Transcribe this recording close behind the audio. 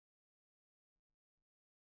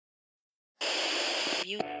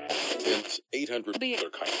800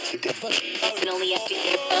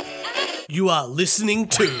 You are listening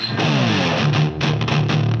to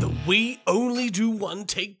the We Only Do One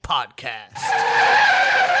Take podcast.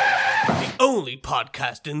 The only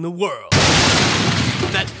podcast in the world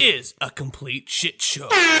that is a complete shit show.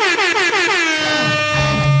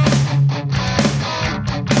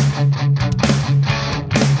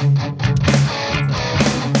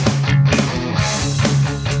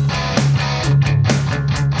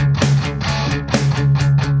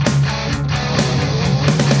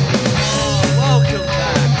 Welcome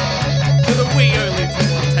back to the We Only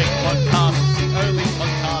Do One Take podcast, the only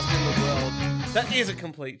podcast in the world that is a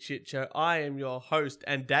complete shit show. I am your host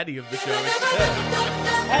and daddy of the show.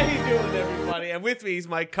 How you doing, everybody? And with me is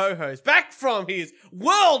my co-host, back from his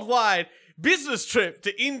worldwide business trip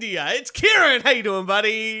to India. It's Kieran. How you doing,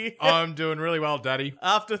 buddy? I'm doing really well, Daddy.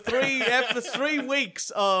 After 3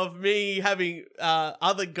 weeks of me having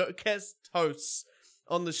other guest hosts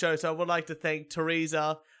on the show, so I would like to thank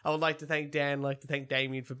Teresa. I would like to thank Dan. I'd like to thank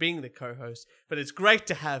Damien for being the co-host. But it's great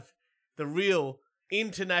to have the real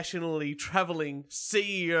internationally traveling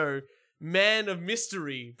CEO, man of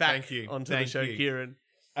mystery, back Thank you. onto Thank the show, you. Kieran.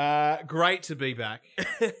 Great to be back.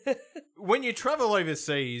 When you travel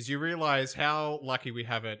overseas, you realize how lucky we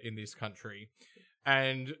have it in this country.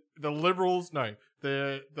 And the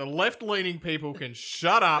left-leaning people can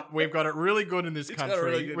shut up. We've got it really good in this It's got it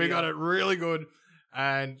country. really good, We've yeah. got it really good.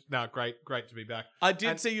 And no, great to be back. I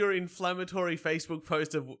did And- see your inflammatory Facebook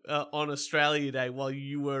post of on Australia Day while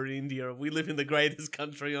you were in India. We live in the greatest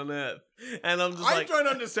country on earth. And I'm just I like, don't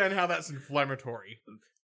understand how that's inflammatory.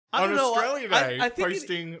 I On don't know. Australia Day, I think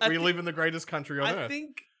posting, I we think- live in the greatest country on I earth.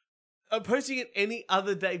 think posting it any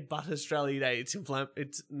other day but Australia Day, it's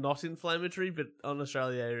not inflammatory, but on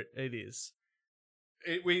Australia Day it is.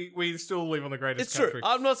 We still live on the greatest It's country. true.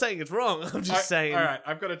 I'm not saying it's wrong. I'm just saying. All right,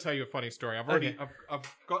 I've got to tell you a funny story. Okay. I've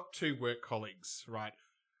got two work colleagues. Right,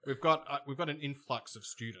 we've got an influx of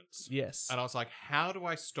students, Yes. and I was like, how do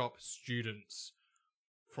I stop students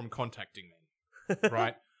from contacting me?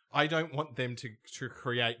 Right, I don't want them to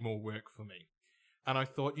create more work for me. And I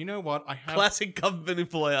thought, you know what? I have Classic government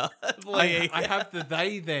employee. I have the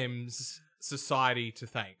they them's society to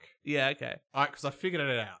thank. Yeah. Okay. Because I figured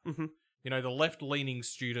it out. Mhm. You know, the left-leaning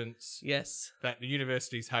students Yes. that the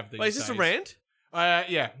universities have these Wait, is this days. a rant?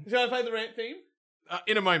 Yeah. Should I play the rant theme?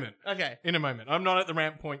 In a moment. Okay. In a moment. I'm not at the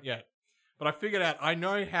rant point yet. But I figured out I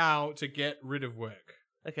know how to get rid of work.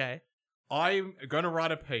 Okay. I'm going to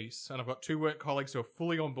write a piece, and I've got two work colleagues who are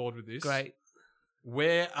fully on board with this. Great.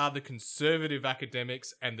 Where are the conservative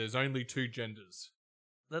academics, and there's only two genders?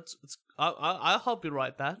 I'll help you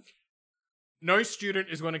write that. No student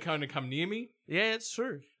is going to come near me. Yeah, it's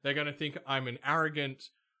true. They're going to think I'm an arrogant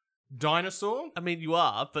dinosaur. I mean, you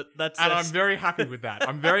are, but that's. And I'm very happy with that.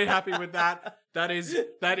 I'm very happy with that. That is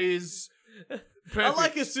perfect. I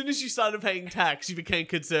like as soon as you started paying tax, you became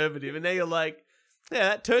conservative, and now you're like, yeah,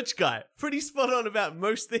 that Turch guy, pretty spot on about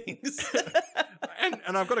most things.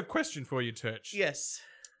 And I've got a question for you, Turch. Yes.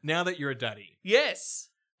 Now that you're a daddy, Yes.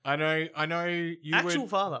 I know you Actual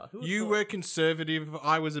father. Who you thought? were conservative.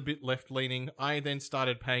 I was a bit left leaning. I then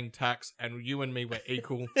started paying tax, and you and me were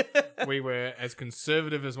equal. We were as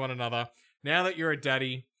conservative as one another. Now that you're a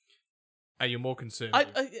daddy, are you more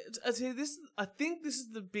conservative? I see this. I think this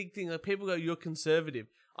is the big thing. Like, people go, "You're conservative."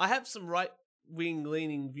 I have some right wing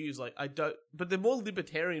leaning views. Like I don't, but they're more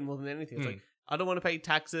libertarian more than anything. It's like I don't want to pay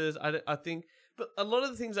taxes. I think, but a lot of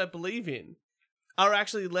the things I believe in are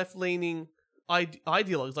actually left leaning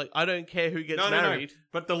ideologues. Like I don't care who gets married. No.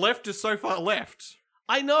 But the left is so far left.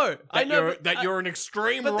 I know. You're an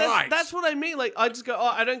extreme But right. that's what I mean. Like I just go,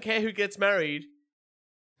 oh, I don't care who gets married.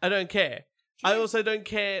 I don't care. I also don't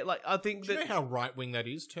care. Like I think Do you that know how right wing that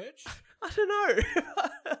is, Turch? I don't know.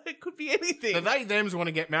 It could be anything. The they thems want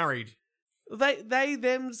to get married. They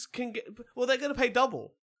thems can get. Well, they're going to pay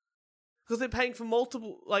double because they're paying for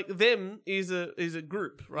multiple. Like them is a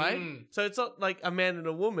group, right? So it's not like a man and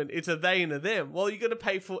a woman. It's a they and a them. Well, you're going to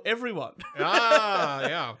pay for everyone.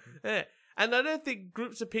 Yeah. Yeah. And I don't think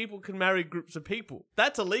groups of people can marry groups of people.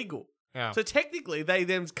 That's illegal. Yeah. So technically, they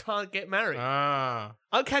thems can't get married. Ah.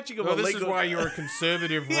 I'm catching them Well, on this legal. is why you're a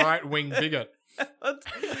conservative Yeah. right-wing bigot.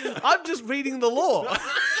 I'm just reading the law.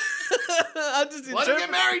 I'm just Let him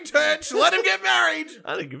get married, Turch! Let him get married!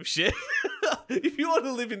 I don't give a shit. If you want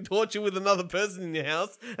to live in torture with another person in your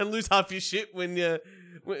house and lose half your shit when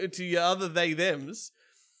to your other they thems,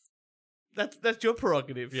 that's your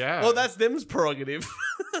prerogative. Yeah. Well, that's them's prerogative.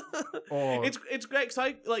 Or It's great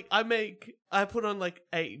because I put on like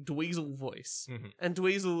a Dweezil voice, Mhm. and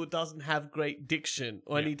Dweezil doesn't have great diction,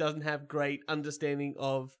 or and Yeah. he doesn't have great understanding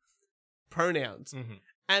of pronouns. Mhm.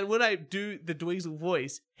 And when I do the Dweezil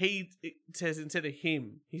voice, it says instead of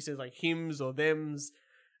him, he says like hims or thems.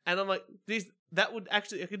 And I'm like, that would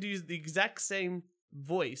actually, I could use the exact same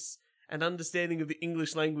voice and understanding of the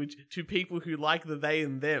English language to people who like the they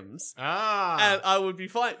and thems. Ah. And I would be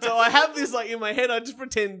fine. So I have this like in my head, I just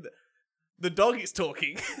pretend the dog is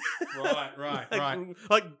talking. Right.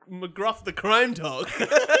 Like McGruff the crime dog.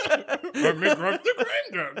 McGruff the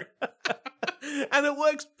crime dog. And it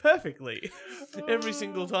works perfectly every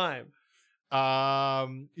single time.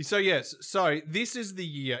 So yes, so this is the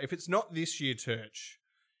year. If it's not this year, Turch,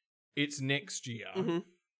 it's next year Mhm.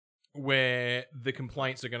 where the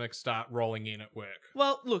complaints are going to start rolling in at work.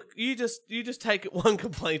 Well, look, you just take it one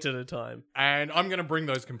complaint at a time. And I'm going to bring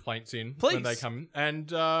those complaints in when they Please. come, and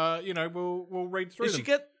we'll read through them.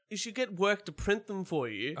 You should get work to print them for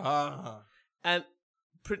you, and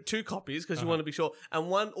print 2 copies because you want to be sure, and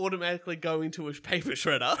one automatically go into a paper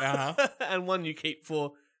shredder, and one you keep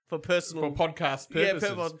for personal for podcast purposes.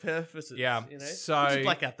 Yeah, purposes. Yeah, you know? so- just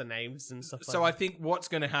black out the names and stuff. So like I think what's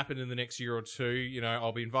going to happen in the next year or two,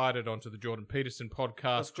 I'll be invited onto the Jordan Peterson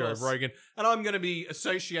podcast, Of Joe course. Rogan, and I'm going to be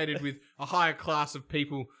associated with a higher class of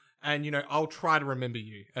people. And I'll try to remember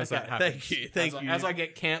you as that happens. Thank you. As I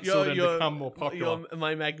get cancelled and become more popular. You're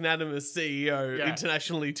my magnanimous CEO, Yeah.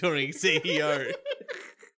 internationally touring CEO.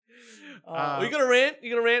 We got a rant.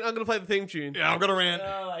 You got a rant. I'm gonna play the theme tune. Yeah, I've got a rant.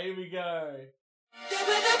 Oh, here we go.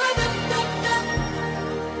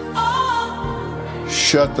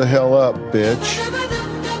 Shut the hell up,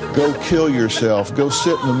 bitch. Go kill yourself. Go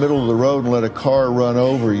sit in the middle of the road and let a car run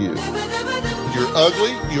over you. You're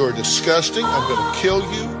ugly. You're disgusting. I'm going to kill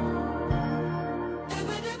you.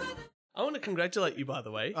 I want to congratulate you, by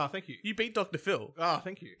the way. Oh, thank you. You beat Dr. Phil. Oh,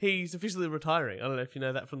 thank you. He's officially retiring. I don't know if you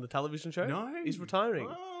know that from the television show. No. He's retiring.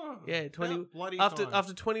 Oh, Yeah, 20 about bloody after time.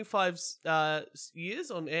 after 25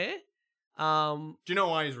 years on air. Do you know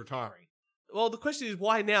why he's retiring? Well, the question is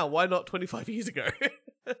why now? Why not 25 years ago?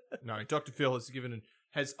 No, Dr. Phil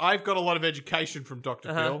I've got a lot of education from Dr.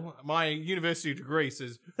 Uh-huh. Phil. My university degree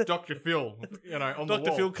says Dr. Phil, on the Dr.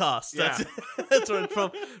 wall. Phil Cast. Yeah. That's where it's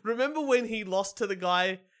from. Remember when he lost to the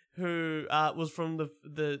guy who was from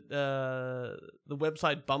the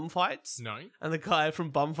website Bum Fights? No. And the guy from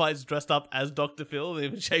Bum Fights dressed up as Dr. Phil and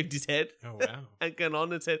even shaved his head. Oh, wow. And went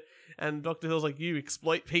on and said, and Dr. Phil's like, you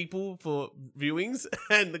exploit people for viewings.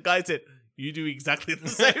 And the guy said, you do exactly the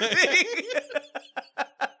same thing.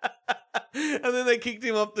 And then they kicked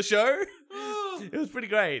him off the show. It was pretty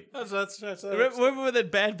great. That's Remember when that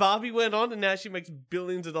Bad Barbie went on and now she makes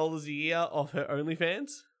billions of dollars a year off her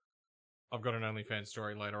OnlyFans? I've got an OnlyFans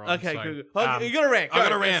story later on. Okay, so, good. Okay, you got a rant. I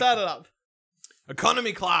got a Go, rant. Start it up.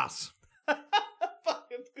 Economy class.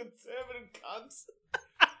 Fucking conservative cunts.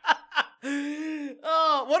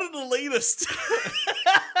 Oh, what an elitist.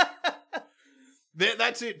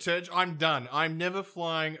 That's it, Church. I'm done. I'm never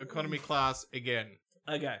flying economy class again.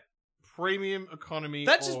 Okay. Premium economy.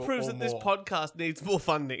 That just or- proves or that this more. podcast needs more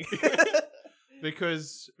funding.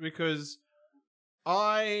 because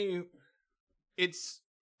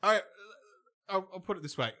I'll put it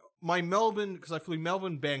this way. My Melbourne, because I flew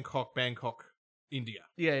Melbourne, Bangkok, India.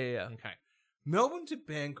 Yeah. Okay. Melbourne to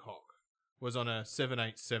Bangkok was on a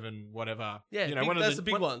 787 whatever. Yeah, you know, big- one of that's the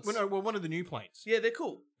big ones. One of the new planes. Yeah, they're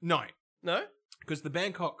cool. No, No? because the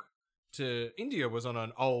Bangkok to India was on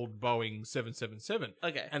an old Boeing 777.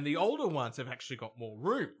 Okay. And the older ones have actually got more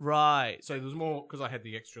room. Right. So there's more, because I had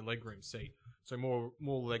the extra legroom seat. So more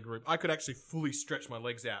leg room. I could actually fully stretch my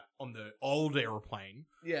legs out on the old aeroplane.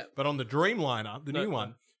 Yeah. But on the Dreamliner, the No, new no.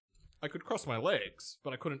 one, I could cross my legs,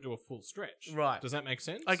 but I couldn't do a full stretch. Right. Does that make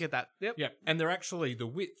sense? I get that. Yep. Yeah. And they're actually, the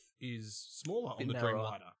width is smaller on Bit the narrower.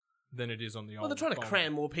 Dreamliner than it is on the old Well, they're trying to Boeing.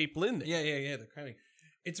 cram more people in there. Yeah, they're cramming.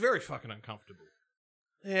 It's very fucking uncomfortable.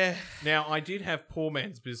 Yeah. Now, I did have poor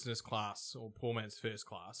man's business class or poor man's first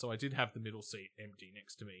class, so I did have the middle seat empty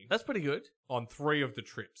next to me That's pretty good. on 3 of the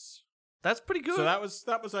trips. That's pretty good. So that was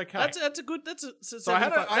okay. That's a good. That's a. I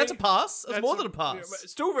had a- that's a pass. That's more than a yeah, pass. but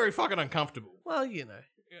it's still very fucking uncomfortable. Well, you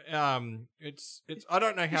know. It's. I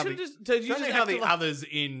don't know how You the. should just. You don't just know how acted the like- others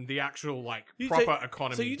in the actual you proper so-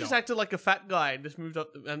 economy. So you just don't. acted like a fat guy and just moved up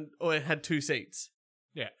or had 2 seats.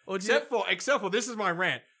 Yeah. Or did you- Except for this is my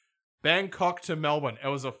rant. Bangkok to Melbourne. It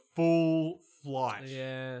was a full flight.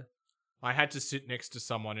 Yeah. I had to sit next to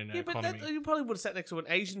someone in an Yeah, but economy. you probably would have sat next to an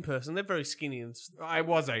Asian person. They're very skinny and. I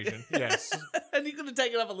was Asian. Yes. And you could have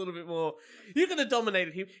taken up a little bit more. You could have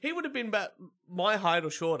dominated him. He would have been about my height or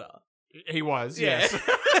shorter. He was. Yeah. Yes.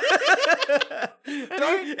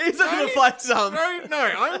 And he's not going to fight some. No,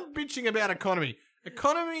 I'm bitching about economy.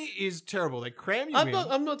 Economy is terrible. They cram you in.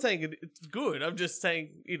 I'm not saying it's good. I'm just saying,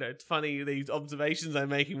 it's funny these observations I'm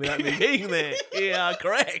making without me being there. Yeah,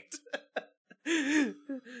 correct. And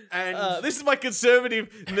this is my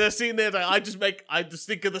conservative-ness in there. That I just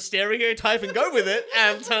think of the stereotype and go with it,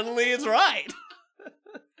 and suddenly it's right.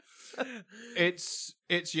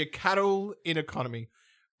 it's your cattle in economy.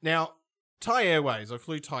 Now, Thai Airways. I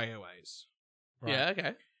flew Thai Airways. Right? Yeah,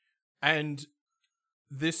 okay. And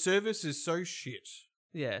their service is so shit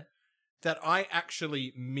Yeah. that I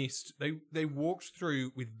actually missed. They walked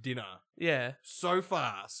through with dinner Yeah. so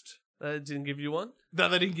fast Didn't give you one? that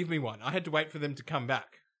they didn't give me one. I had to wait for them to come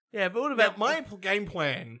back. Yeah, but what Now, about my game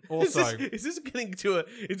plan also. Is this getting to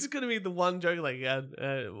is this going to be the one joke like,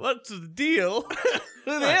 what's the deal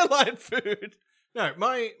with airline food? No,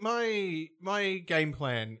 my game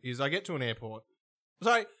plan is I get to an airport.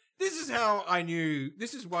 So this is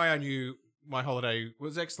why I knew my holiday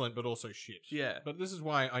was excellent but also shit. Yeah. But this is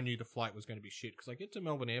why I knew the flight was going to be shit, because I get to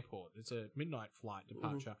Melbourne Airport. It's a midnight flight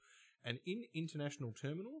departure. And in international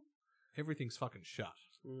terminal, everything's fucking shut.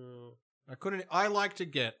 I like to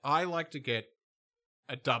get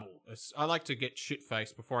a double. I like to get shit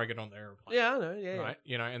faced before I get on the airplane. Yeah, I know. Yeah, Right?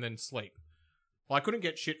 And then sleep. Well, I couldn't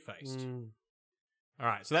get shit faced. Mm. All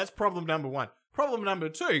right, so that's problem number 1. Problem number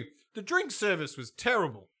 2, the drink service was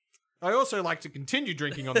terrible. I also like to continue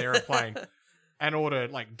drinking on the airplane and order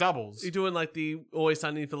like doubles. You're doing like the Always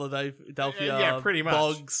Sunny in Philadelphia. Yeah, pretty much.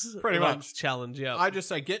 Bogs, Pretty Bogs much. challenge. Yeah, I just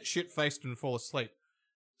say get shit faced and fall asleep.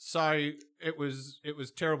 So it was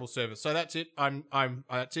terrible service. So that's it.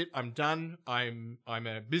 That's it. I'm done. I'm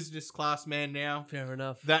a business class man now. fair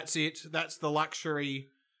enough. That's it. That's the luxury.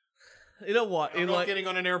 You know what? I'm not getting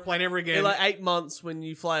on an airplane ever again. In like 8 months, when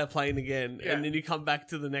you fly a plane again, Yeah. and then you come back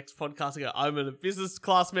to the next podcast and go, I'm a business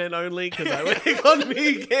class man only because I went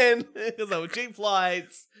economy again because I were cheap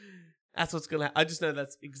flights. That's what's gonna. I just know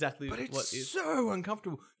that's exactly But it's what is. so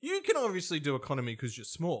uncomfortable. You can obviously do economy because you're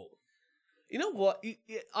small. You know what?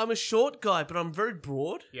 I'm a short guy, but I'm very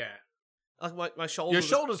broad. Yeah. Like my shoulders. Your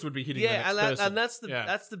shoulders would be hitting the Yeah, next person. and that's the Yeah.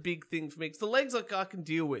 that's the big thing for me. Because the legs, like I can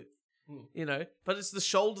deal with, but it's the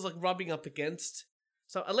shoulders like rubbing up against.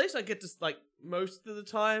 So at least I get to like most of the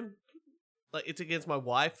time, like it's against my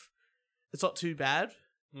wife. It's not too bad.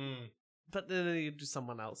 But then you do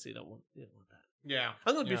someone else. You don't want that. Yeah.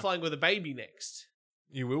 I'm going to be flying with a baby next.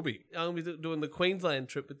 You will be. I'm going to be doing the Queensland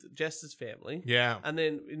trip with Jess's family. Yeah. And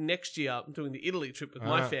then next year, I'm doing the Italy trip with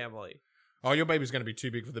my family. Oh, your baby's going to be too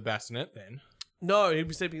big for the bassinet then. No, he'll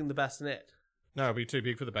be sleeping in the bassinet. No, it'll be too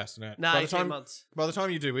big for the bassinet. Nah, by the 10 months. By the time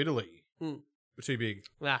you do Italy, Mm. we're too big.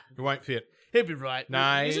 Nah, It won't fit. he'll be right.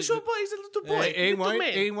 Nah, He's a short boy. He's a little boy. He little won't.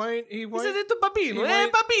 man. He won't. He He's a won't. little babino. He Eh,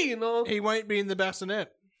 won't- babino. He won't be in the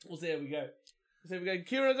bassinet. Well, there we go. So we go.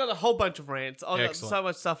 Kieran got a whole bunch of rants. I got Excellent. so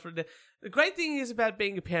much stuff for there. The great thing is about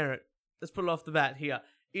being a parent. Let's put it off the bat here.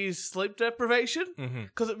 Is sleep deprivation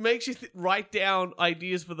because it makes you write down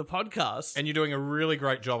ideas for the podcast. And you're doing a really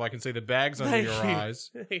great job. I can see the bags under Thank your you.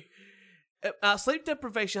 eyes. Sleep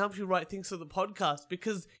deprivation helps you write things for the podcast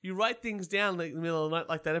because you write things down like in the middle of the night,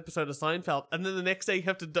 like that episode of Seinfeld, and then the next day you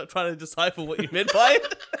have to try to decipher what you meant by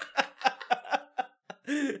it.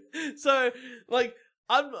 So, like,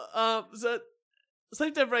 so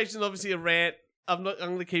sleep deprivation is obviously a rant. I'm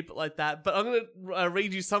going to keep it like that, but I'm going to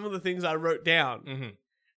read you some of the things I wrote down,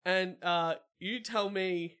 and you tell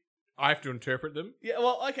me. I have to interpret them. Yeah,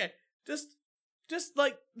 well, okay, just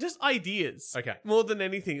ideas. Okay. More than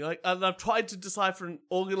anything, like, and I've tried to decipher and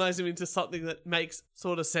organize them into something that makes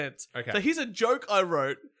sort of sense. Okay. So here's a joke I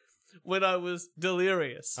wrote when I was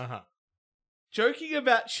delirious. Joking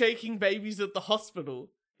about shaking babies at the hospital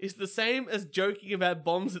is the same as joking about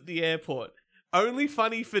bombs at the airport. Only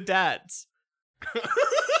funny for dads.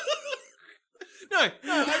 No,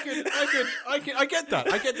 I get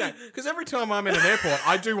that. Because every time I'm in an airport,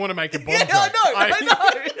 I do want to make a bomb Yeah, joke. I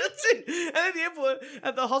know. That's it. And at the airport,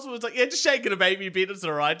 at the hospital, it's like, yeah, just shaking a baby a bit. It's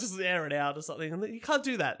all right. Just air it out or something. And you can't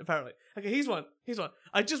do that, apparently. Okay, here's one.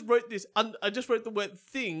 I just wrote this. I just wrote the word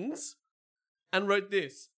things and wrote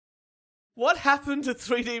this. What happened to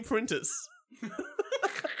 3D printers?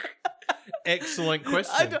 Excellent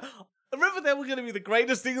question. Remember they were going to be the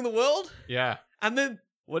greatest thing in the world? Yeah. And then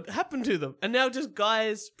what happened to them? And now just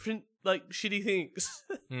guys print like shitty things.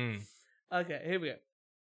 Okay, here we go.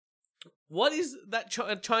 What is that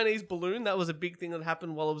Chinese balloon? That was a big thing that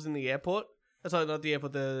happened while I was in the airport. Sorry, not the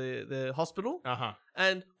airport, the hospital.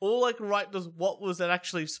 And all I can write was what was it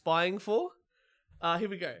actually spying for? Here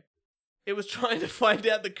we go. It was trying to find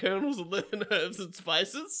out the kernels of 11 herbs and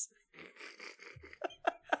spices.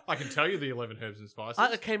 I can tell you the 11 herbs and spices.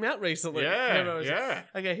 It came out recently. Yeah.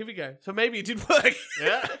 Okay, here we go. So maybe it did work.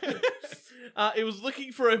 Yeah. It was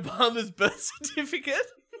looking for Obama's birth certificate.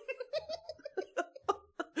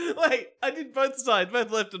 Wait, I did both sides,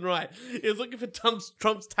 both left and right. It was looking for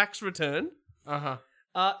Trump's tax return. Uh-huh.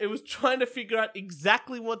 It was trying to figure out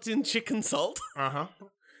exactly what's in chicken salt. Uh-huh.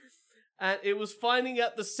 And it was finding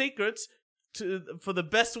out the secrets for the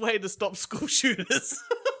best way to stop school shooters.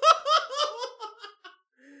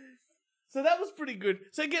 So that was pretty good.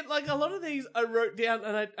 So again, like a lot of these I wrote down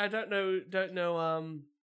and I don't know.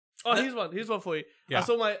 Here's one for you. Yeah. I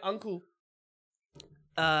saw my uncle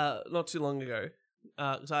not too long ago.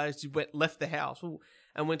 So I actually left the house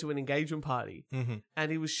and went to an engagement party. Mm-hmm.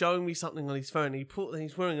 And he was showing me something on his phone. And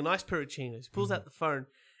he's wearing a nice pair of chinos. He pulls out the phone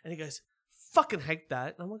and he goes, "Fucking hate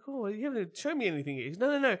that." And I'm like, "Oh, you haven't shown me anything yet." He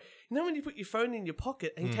goes, No. You know when you put your phone in your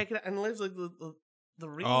pocket and you take it out and it leaves like the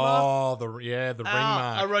ring mark? Oh, the ring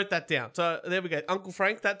mark. I wrote that down. So there we go. Uncle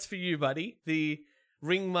Frank, that's for you, buddy. The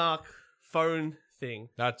ring mark phone thing.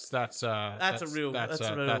 That's a real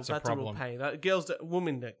problem. pain.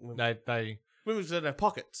 Women Women don't have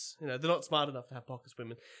pockets. You know, they're not smart enough to have pockets.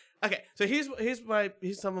 Women. Okay, so here's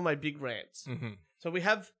some of my big rants. Mm-hmm. So we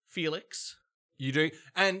have Felix. You do,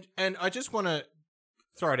 and I just want to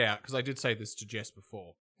throw it out because I did say this to Jess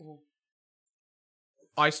before.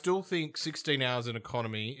 I still think 16 hours in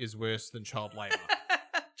economy is worse than child labour.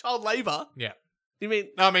 Child labour? Yeah. You mean?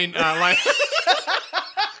 I mean, like.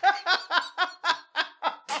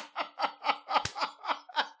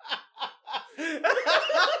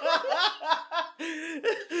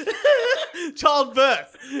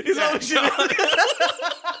 Childbirth. Is that what you mean?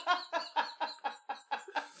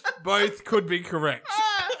 Both could be correct.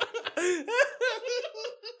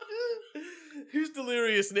 Who's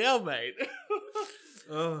delirious now, mate?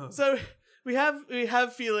 So we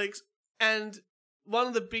have Felix, and one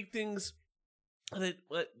of the big things that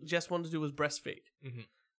Jess wanted to do was breastfeed. Mm-hmm.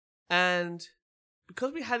 And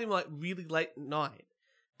because we had him like really late at night,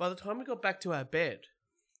 by the time we got back to our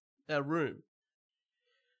room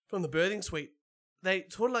from the birthing suite, they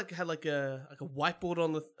sort of like had like a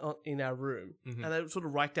whiteboard in our room, mm-hmm. and they would sort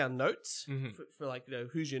of write down notes mm-hmm. for like, you know,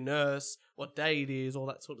 who's your nurse, what day it is, all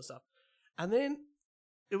that sort of stuff. And then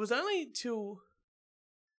it was only till,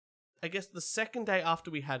 I guess, the second day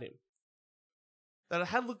after we had him that I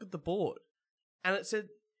had a look at the board, and it said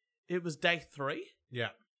it was day 3. Yeah.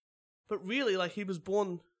 But really, like, he was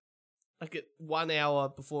born like at 1 hour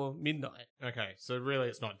before midnight. Okay, so really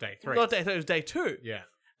it's not day 3. Not day 3, it was day 2. Yeah.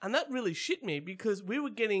 And that really shit me because we were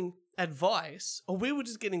getting advice, or we were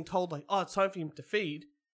just getting told, like, oh, it's time for him to feed.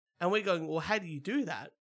 And we're going, well, how do you do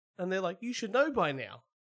that? And they're like, you should know by now.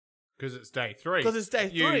 Because it's day 3. Because it's day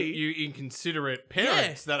 3. You inconsiderate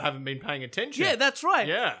parents that haven't been paying attention. Yeah, that's right.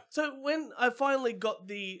 Yeah. So when I finally got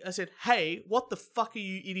I said, hey, what the fuck are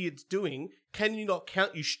you idiots doing? Can you not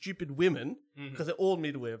count, you stupid women? Because they're all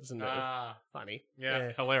midwives and funny.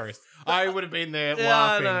 Yeah, hilarious. I would have been there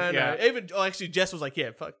laughing. No. Even actually, Jess was like,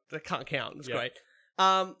 yeah, fuck, they can't count. It was great.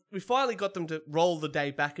 We finally got them to roll the day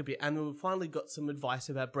back a bit, and we finally got some advice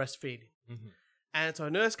about breastfeeding. Mm-hmm. And so a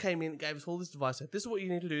nurse came in and gave us all this advice. Said, this is what you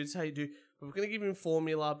need to do. This is how you do. But we're going to give him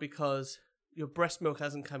formula because your breast milk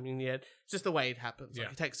hasn't come in yet. It's just the way it happens.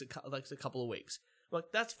 Like, it takes a couple of weeks. I'm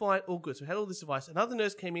like, that's fine. All good. So we had all this advice. Another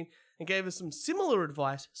nurse came in and gave us some similar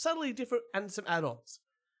advice, subtly different, and some add-ons.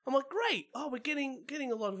 I'm like, great. Oh, we're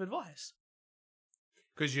getting a lot of advice.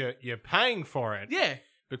 Because you're paying for it. Yeah.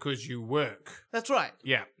 Because you work. That's right.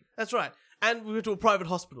 Yeah. That's right. And we went to a private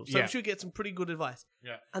hospital, so we should get some pretty good advice.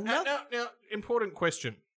 Yeah. Now, important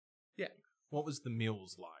question. Yeah. What was the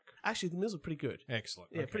meals like? Actually, the meals were pretty good. Excellent.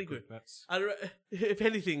 Yeah, Okay, pretty good. That's... If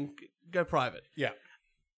anything, go private. Yeah.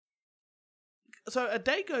 So a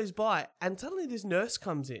day goes by, and suddenly this nurse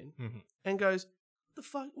comes in and goes, "The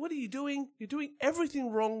fuck? What are you doing? You're doing everything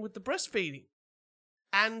wrong with the breastfeeding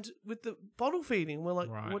and with the bottle feeding." We're like,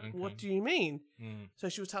 what do you mean? So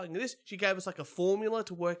she was telling me this. She gave us like a formula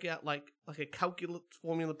to work out like a calculus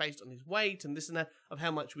formula based on his weight and this and that of how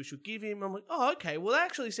much we should give him. I'm like, oh, okay. Well, that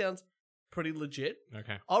actually sounds pretty legit.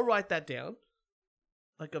 Okay. I'll write that down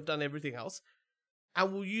like I've done everything else,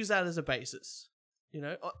 and we'll use that as a basis, you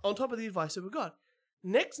know, on top of the advice that we got.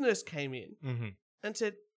 Next nurse came in and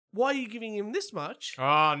said, why are you giving him this much?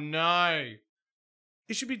 Oh, no.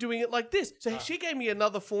 You should be doing it like this. So she gave me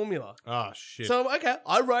another formula. Oh, shit. So, okay,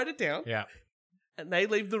 I write it down. Yeah. And they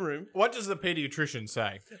leave the room. What does the pediatrician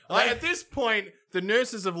say? Like, at this point, the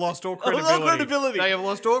nurses have lost all credibility. They have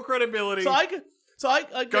lost all credibility. So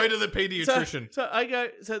I go to the pediatrician. So I go.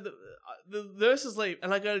 So the nurses leave,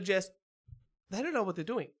 and I go to Jess. They don't know what they're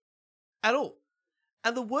doing at all.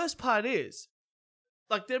 And the worst part is,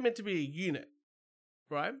 like they're meant to be a unit,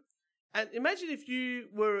 right? And imagine if you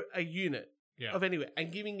were a unit Yeah. of anywhere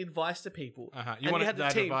and giving advice to people. You and want had a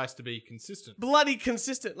that team advice to be consistent. bloody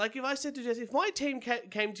consistent. Like if I said to Jesse, if my team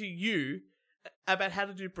came to you about how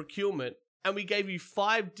to do procurement and we gave you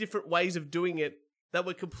 5 different ways of doing it that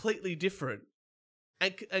were completely different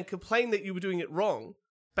and complained that you were doing it wrong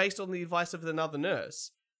based on the advice of another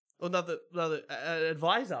nurse or another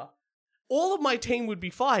advisor, all of my team would be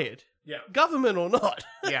fired. Yeah. Government or not.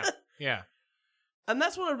 Yeah. Yeah. And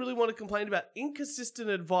that's what I really want to complain about. Inconsistent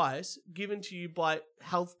advice given to you by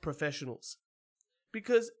health professionals.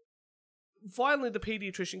 Because finally the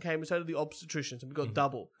pediatrician came and so did the obstetricians and we got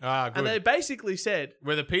double. Ah, good. And they basically said,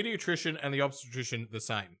 Were the pediatrician and the obstetrician the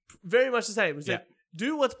same? very much the same. They said,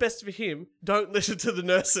 do what's best for him, don't listen to the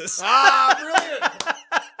nurses. Ah,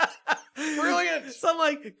 brilliant! Brilliant! So I'm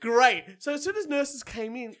like, great. So as soon as nurses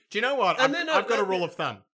came in, Do you know what? And I've got a rule of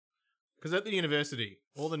thumb. Because at the university,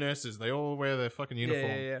 all the nurses, they all wear their fucking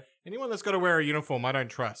uniform. Yeah. Anyone that's got to wear a uniform, I don't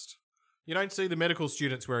trust. You don't see the medical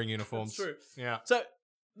students wearing uniforms. That's true. Yeah. So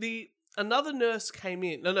another nurse came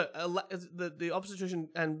in. The obstetrician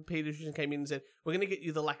and pediatrician came in and said, we're going to get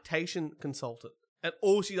you the lactation consultant. And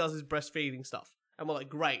all she does is breastfeeding stuff. And we're like,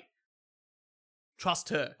 great. Trust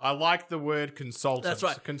her. I like the word consultant. That's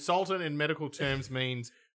right. Consultant in medical terms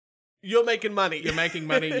means You're making money. you're making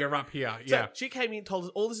money, you're up here. Yeah. So she came in and told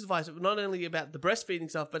us all this advice, not only about the breastfeeding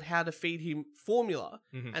stuff, but how to feed him formula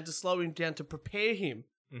and to slow him down to prepare him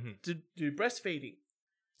to do breastfeeding.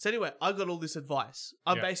 So anyway, I got all this advice.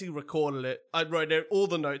 I basically recorded it. I wrote down all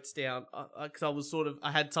the notes down because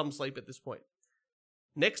I had some sleep at this point.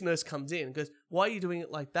 Next nurse comes in and goes, why are you doing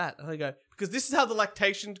it like that? And I go, because this is how the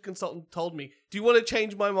lactation consultant told me. Do you want to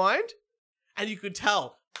change my mind? And you could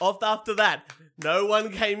tell. After that, no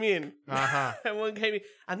one came in. No one came in.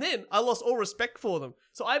 And then I lost all respect for them.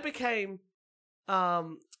 So I became, I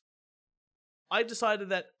decided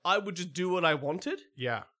that I would just do what I wanted.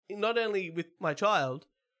 Yeah. Not only with my child,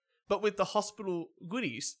 but with the hospital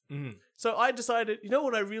goodies. Mhm. So I decided, you know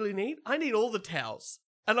what I really need? I need all the towels.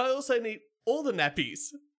 And I also need all the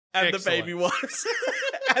nappies. And Excellent. the baby wipes.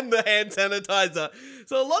 And the hand sanitizer.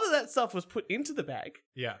 So a lot of that stuff was put into the bag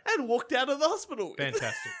Yeah. and walked out of the hospital.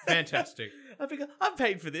 Fantastic. Fantastic. I figure, I'm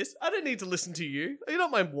paid for this. I don't need to listen to you. You're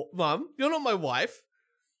not my mum. You're not my wife.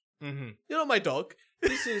 Mm-hmm. You're not my dog.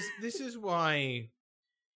 This is why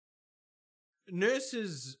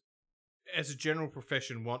nurses as a general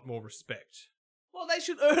profession want more respect. Well, they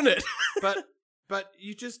should earn it. But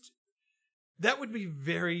you just that would be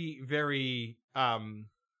very, very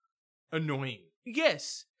annoying.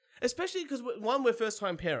 Yes. Especially because, one, we're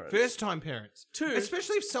first-time parents. First-time parents. 2,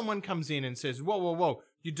 Especially if someone comes in and says, whoa,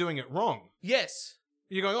 you're doing it wrong. yes.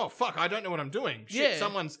 You're going, oh, fuck, I don't know what I'm doing. Shit,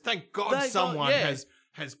 Yeah. thank God someone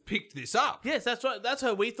has picked this up. Yes, that's right. That's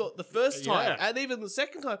how we thought the first time. Yeah. And even the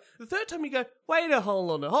second time. The third time you go, wait a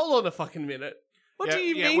hold on a fucking minute. What do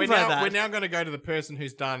you mean we're by now, that? We're now going to go to the person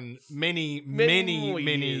who's done many more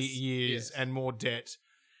years years. and more debt.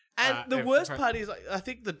 And the worst part is, I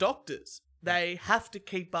think the doctors, they have to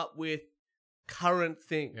keep up with current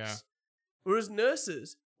things. Yeah. Whereas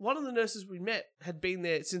nurses, one of the nurses we met had been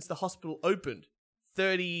there since the hospital opened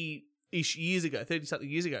 30-ish years ago, 30-something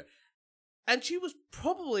years ago. And she was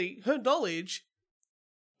probably, her knowledge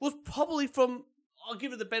was probably from, I'll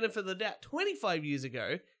give her the benefit of the doubt, 25 years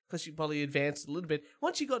ago, because she probably advanced a little bit.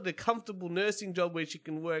 Once she got a comfortable nursing job where she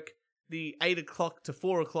can work the 8 o'clock to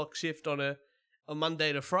 4 o'clock shift on a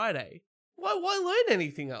Monday to Friday, why learn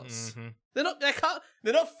anything else? Mm-hmm.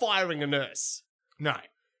 They're not firing a nurse. No.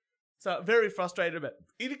 So very frustrated about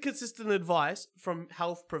inconsistent advice from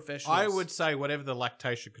health professionals. I would say whatever the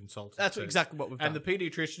lactation consultant That's says. exactly what we've done. And the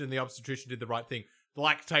pediatrician and the obstetrician did the right thing. The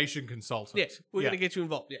lactation consultant. Yeah, we're going to get you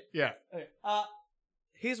involved. Yeah. Yeah. Okay.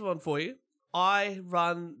 Here's one for you. I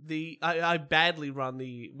badly run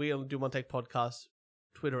the We Only Do One Take podcast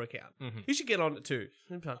Twitter account. Mm-hmm. You should get on it too.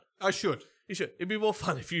 I should. You should. It'd be more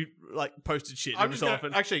fun if you posted shit I'm every just so gonna,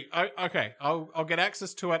 often. actually, okay. I'll get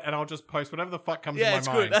access to it and I'll just post whatever the fuck comes Yeah, in my it's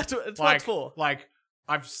mind. good. That's what it's for. Like,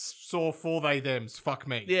 I've saw for they thems. Fuck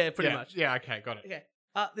me. Yeah, pretty much. Yeah. Okay. Got it. Okay.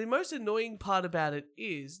 The most annoying part about it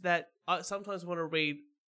is that I sometimes want to read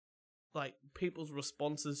like people's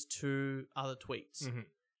responses to other tweets. Mhm.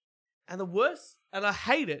 And the worst, and I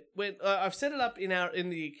hate it when I've set it up in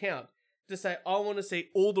the account to say I want to see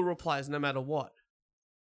all the replies no matter what.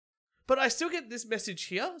 But I still get this message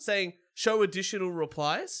here saying show additional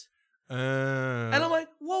replies. And I'm like,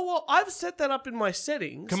 whoa, I've set that up in my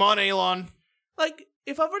settings. Come on, Elon. Like,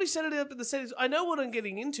 if I've already set it up in the settings, I know what I'm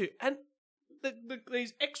getting into. And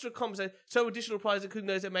these extra comments say, so additional replies including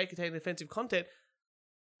those that may contain offensive content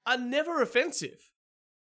are never offensive.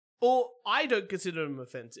 or I don't consider them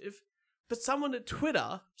offensive, but someone at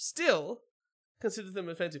Twitter still considers them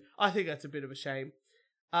offensive. I think that's a bit of a shame.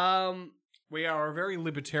 We are a very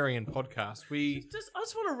libertarian podcast. I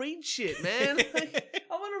just want to read shit, man.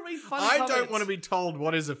 I want to read fun I comments. don't want to be told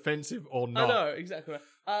what is offensive or not. I know, exactly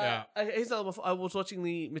right. Here's another one. I was watching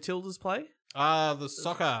the Matildas play. The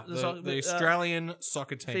soccer, the Australian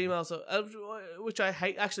soccer team. Female, which I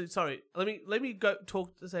hate. Actually, sorry. Let me go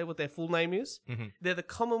talk to say what their full name is. Mm-hmm. They're the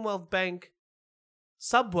Commonwealth Bank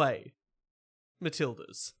Subway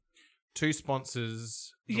Matildas. 2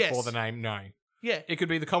 sponsors Yes. before the name. No, Yeah. it could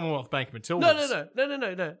be the Commonwealth Bank Matildas.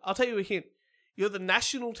 No. I'll tell you a hint. You're the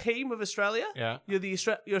national team of Australia. Yeah,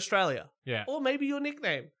 You're Australia. yeah. Or maybe your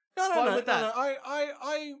nickname. No, Fine with that.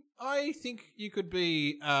 I think you could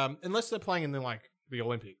be, unless they're playing in the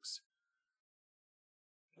Olympics.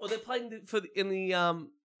 Or they're playing in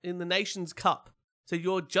the Nations Cup. So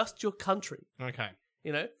you're just your country. Okay.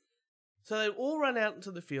 You know. So they all run out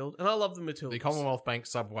into the field, and I love the Matildas. The Commonwealth Bank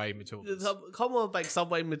Subway Matildas. The Commonwealth Bank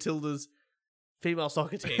Subway Matildas female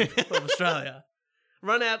soccer team from Australia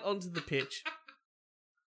run out onto the pitch.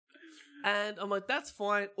 And I'm like, that's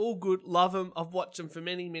fine, all good, love them. I've watched them for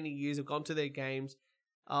many, many years. I've gone to their games.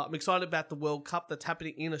 I'm excited about the World Cup that's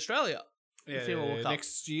happening in Australia. The female World Cup.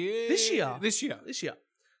 Next year? This year. This year.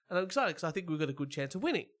 And I'm excited because I think we've got a good chance of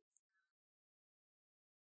winning.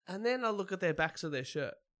 And then I look at their backs of their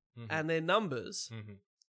shirt, and their numbers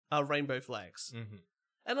are rainbow flags. Mm-hmm.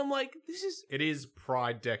 And I'm like, It is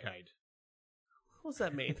Pride Decade. What's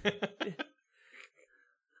that mean? And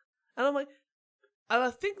I'm like, and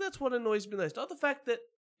I think that's what annoys me most. Not the fact that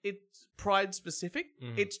it's Pride specific.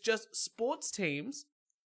 It's just sports teams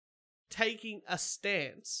taking a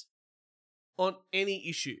stance on any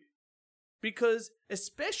issue. Because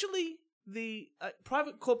especially the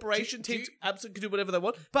private corporation teams absolutely can do whatever they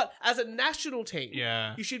want. But as a national team,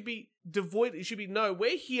 you should be devoid. You should be, no,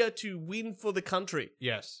 we're here to win for the country.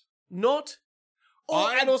 Yes. Not...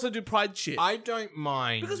 and also do pride shit. I don't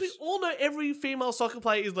mind. Because we all know every female soccer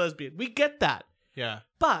player is lesbian. We get that. Yeah.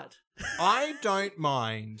 But I don't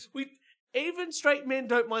mind. Even straight men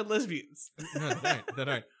don't mind lesbians. No, they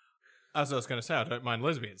don't. As I was going to say, I don't mind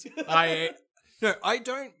lesbians. I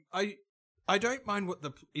don't mind what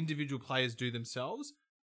the individual players do themselves,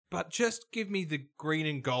 but just give me the green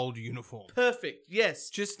and gold uniform. Perfect. Yes.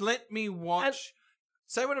 Just let me watch.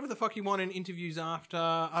 Say whatever the fuck you want in interviews after.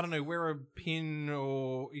 I don't know, wear a pin,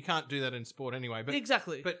 or you can't do that in sport anyway. But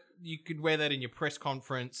exactly. But you could wear that in your press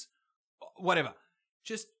conference, whatever.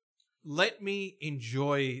 Just let me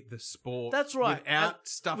enjoy the sport. That's right.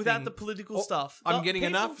 Without the political stuff. I'm getting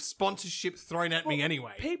enough sponsorship thrown at me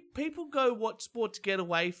anyway. People go watch sport to get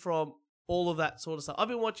away from all of that sort of stuff. I've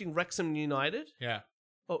been watching Wrexham United. Yeah.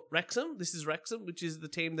 Oh, Wrexham. This is Wrexham, which is the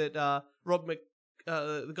team that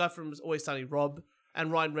the guy from Always Sunny, Rob,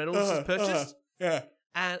 and Ryan Reynolds has purchased. Yeah.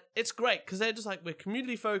 And it's great because they're just like, we're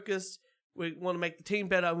community focused. We want to make the team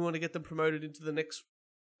better. We want to get them promoted into the next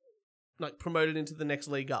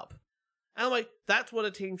league up. And I'm like, that's what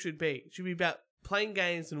a team should be. It should be about playing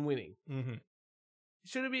games and winning. Mm-hmm. It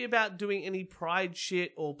shouldn't be about doing any pride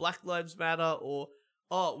shit or Black Lives Matter or,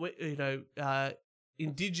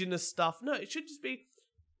 indigenous stuff. No, it should just be,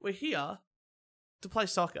 we're here to play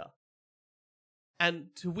soccer and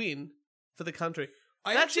to win for the country.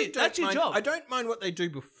 That's your job. I don't mind what they do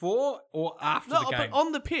before or after the game. But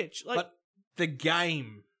on the pitch. But the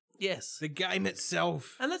game. Yes. The game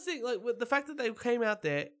itself. And that's the thing, like, with the fact that they came out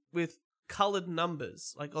there with coloured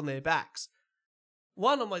numbers, like, on their backs.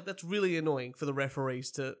 One, I'm like, that's really annoying for the referees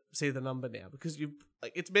to see the number now, because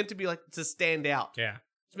it's meant to be, like, to stand out. Yeah.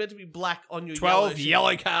 It's meant to be black on your 12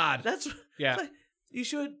 yellow card. That's... Yeah. Like, you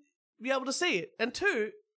should be able to see it. And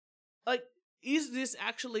two, like, is this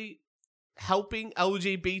actually helping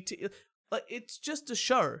LGBT? Like, it's just a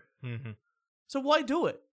show. Mm-hmm. So why do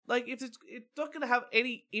it? Like, if it's not going to have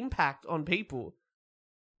any impact on people,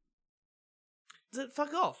 then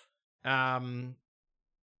fuck off.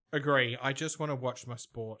 Agree. I just want to watch my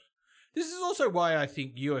sport. This is also why I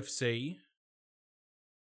think UFC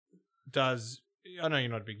does... I know you're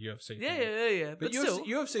not a big UFC fan. Yeah. But still,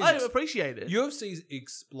 UFC's I appreciate it. UFC's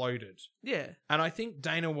exploded. Yeah. And I think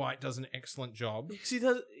Dana White does an excellent job.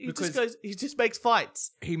 Because he just makes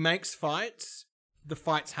fights. He makes fights, the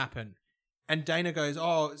fights happen. And Dana goes,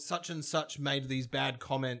 oh, such and such made these bad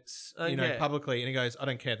comments, publicly. And he goes, I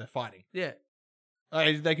don't care, they're fighting. Yeah.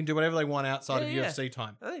 They can do whatever they want outside of UFC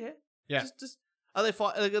time. Oh, yeah. Yeah. Just are they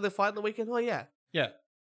fighting the weekend? Oh, yeah. Yeah.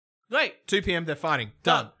 Great. 2 p.m. they're fighting.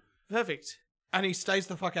 Done. Perfect. And he stays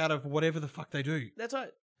the fuck out of whatever the fuck they do. That's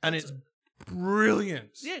right. And it's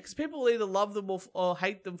brilliant. Yeah, because people either love them or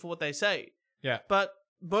hate them for what they say. Yeah. But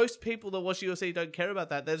most people that watch UFC don't care about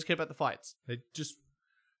that. They just care about the fights. They just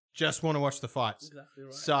want to watch the fights. Exactly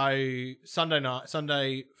right. So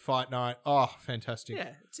Sunday fight night. Oh, fantastic!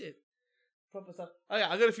 Yeah, that's it. Proper stuff. Oh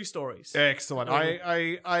yeah, I got a few stories. Excellent.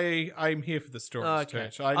 I'm here for the stories. Okay.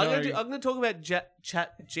 Turch. I know. I'm going to talk about Chat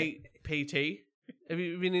GPT. Have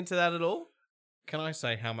you been into that at all? Can I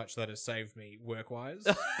say how much that has saved me work-wise?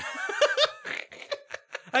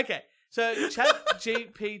 Okay, so Chat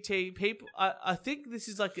GPT, people, I think this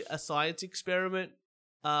is like a science experiment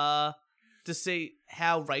to see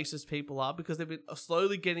how racist people are because they've been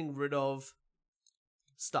slowly getting rid of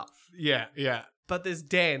stuff. Yeah. But there's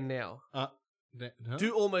Dan now. Huh?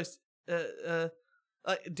 Do almost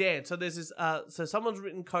Dan. So there's this. So someone's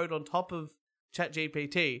written code on top of Chat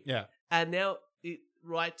GPT. Yeah. And now it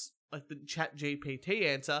writes like the Chat GPT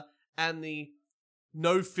answer and the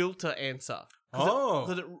no filter answer.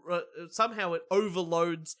 Because somehow it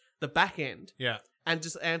overloads the back end Yeah. and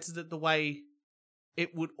just answers it the way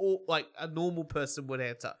it would like a normal person would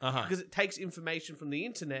answer. Uh-huh. Because it takes information from the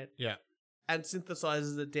internet Yeah. and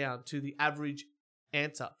synthesizes it down to the average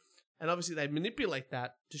answer. And obviously they manipulate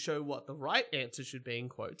that to show what the right answer should be in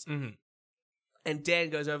quotes. Mm-hmm. And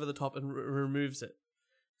Dan goes over the top and removes it.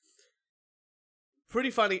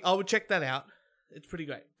 Pretty funny. I would check that out. It's pretty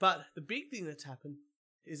great. But the big thing that's happened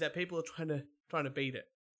is that people are trying to beat it.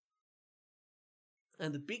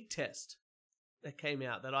 And the big test that came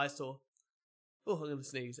out that I saw. Oh, I'm gonna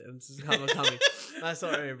sneeze and it's just coming. I'm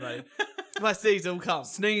sorry, everybody. If I sneeze, it'll come.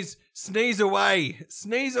 Sneeze away.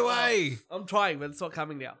 Sneeze away. I'm trying, but it's not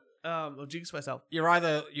coming now. I'll jinx myself. You're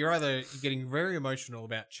either getting very emotional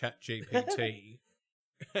about ChatGPT,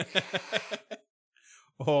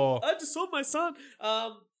 or I just saw my son.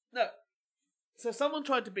 No. So someone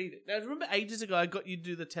tried to beat it. Now, remember ages ago I got you to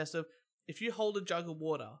do the test of if you hold a jug of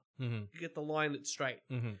water, Mhm. you get the line that's straight.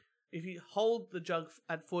 Mhm. If you hold the jug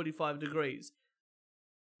at 45 degrees,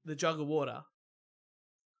 the jug of water,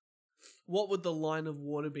 what would the line of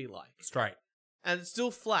water be like? straight. And it's still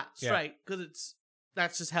flat, Yeah. straight, because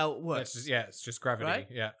that's just how it works. It's just gravity. Right?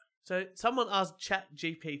 Yeah. So someone asked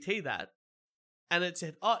ChatGPT that, and it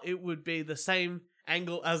said, oh, it would be the same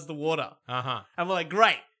angle as the water. Uh-huh. And we're like,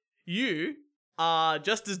 great, you are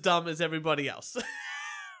just as dumb as everybody else.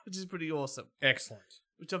 Which is pretty awesome. Excellent.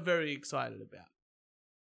 Which I'm very excited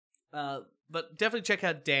about. But definitely check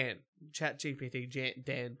out Dan, ChatGPT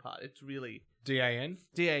Dan part. It's really DAN?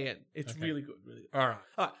 DAN. It's Okay. really good, really good. All right.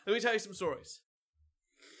 All right, let me tell you some stories.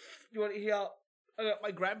 You want to hear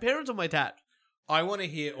my grandparents or my dad? I want to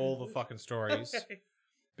hear all the fucking stories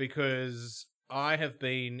because I have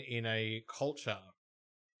been in a culture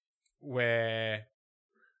where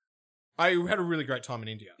I had a really great time in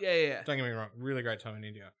India. Yeah. Don't get me wrong, really great time in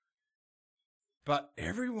India. But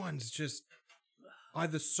everyone's just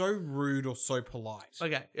either so rude or so polite.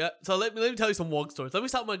 Okay, yeah. So let me tell you some WOG stories. Let me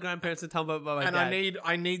start with my grandparents and tell them about my And dad.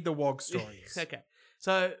 I need the WOG stories. Okay.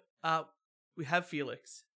 So we have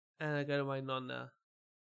Felix, and I go to my nonna.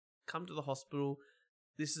 Come to the hospital.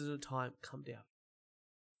 This is a time. Come down.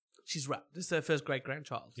 She's wrapped. This is her first great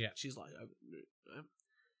grandchild. Yeah. She's like,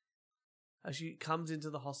 as she comes into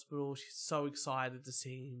the hospital, she's so excited to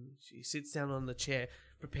see him. She sits down on the chair,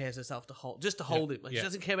 prepares herself to hold him. Like, she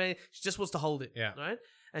doesn't care about anything. She just wants to hold him. Yeah. Right.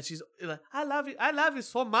 And she's like, I love you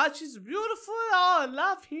so much. He's beautiful. Oh, I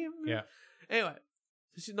love him. Yeah. Anyway,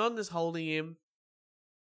 so Nonna's holding him,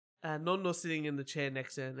 and Nonno's sitting in the chair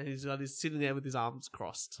next to him, and he's sitting there with his arms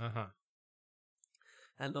crossed. Uh-huh.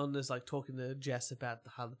 And Nonna's like talking to Jess about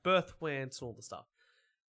how the birth went and all the stuff.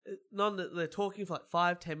 Nonna, they're talking for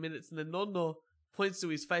like 5-10 minutes, and then Nonna points to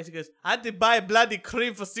his face and goes, I had to buy a bloody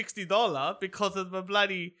cream for $60 because of my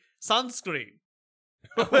bloody sunscreen.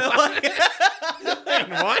 We're like,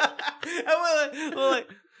 what? And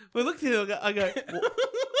we looked at him, I go, what?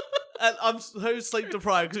 And I'm so sleep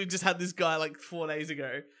deprived because we just had this guy like 4 days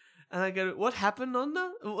ago. And I go, what happened,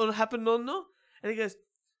 Nonna? What happened, Nonna? And he goes,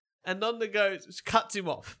 and Nonna cuts him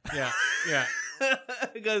off. Yeah.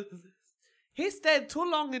 He goes, he stayed too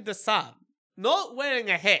long in the sun, not wearing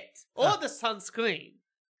a hat or the sunscreen.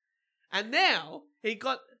 And now he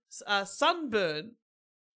got sunburn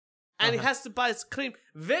and he has to buy his cream.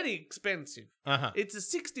 Very expensive. Uh-huh. It's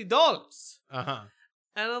 $60. Uh-huh.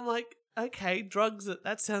 And I'm like, okay, drugs,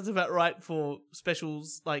 that sounds about right for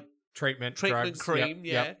specials like Treatment treatment drugs. cream,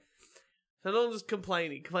 Yep, yeah. yep. So no one just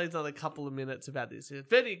complains another couple of minutes about this. It's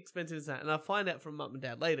very expensive as that. And I find out from mum and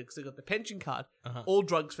dad later because they got the pension card. Uh-huh. All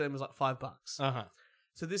drugs for them is like $5. Uh-huh.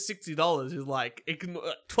 So this $60 is like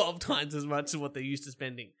 12 times as much as what they're used to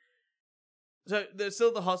spending. So there's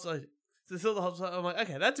still the hospital. I'm like,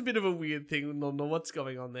 okay, that's a bit of a weird thing with Nonna. What's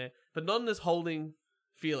going on there? But Nonna's holding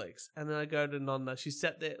Felix. And then I go to Nonna. She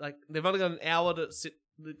sat there, like, they've only got an hour to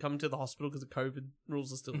come to the hospital because the COVID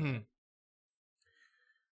rules are still there. Mhm.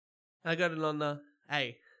 And I go to Nonna,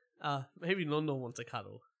 hey, maybe Nonna wants a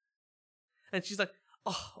cuddle. And she's like,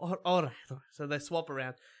 oh, all right. So they swap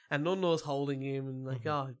around. And Nonno's holding him and like,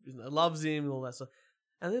 loves him and all that stuff.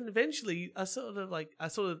 And then eventually, I sort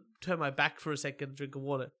of turn my back for a second to drink of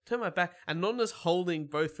water. Turn my back, and Nonna's holding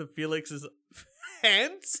both of Felix's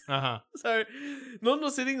hands. So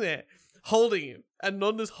Nonna's sitting there holding him, and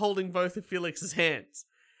Nonna's holding both of Felix's hands.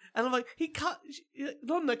 And I'm like, he can't.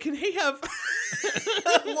 Nonna, can he have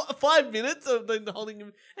 5 minutes of them holding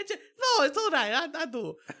him? And she, no, it's all right. I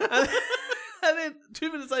do. And then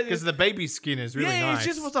 2 minutes later, Because the baby skin is really nice. he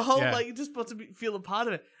just wants to hold, like, he just wants to feel a part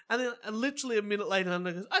of it. And then literally a minute later,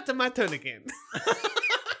 Nonna goes, it's my turn again.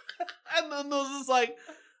 And Nonna's just like,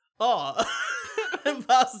 and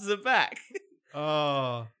passes it back.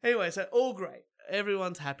 Oh. Anyway, so all great.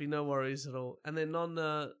 Everyone's happy, no worries at all. And then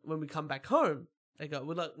Nonna, when we come back home, they go,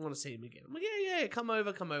 we want to see him again. I'm like, yeah, come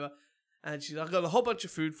over. And she's like, I got a whole bunch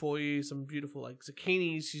of food for you, some beautiful, like,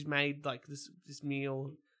 zucchinis she's made, like, this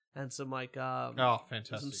meal, and some, like,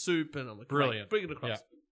 fantastic. some soup, and I'm like, Brilliant. Bring it across. Yeah.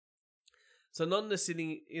 So Nonna's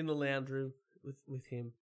sitting in the lounge room with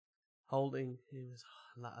him, holding him.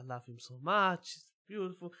 I love him so much. It's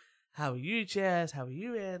beautiful. How are you, Jazz? How are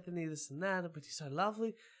you, Anthony? This and that. But he's so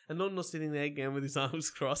lovely. And Nonna's sitting there again with his arms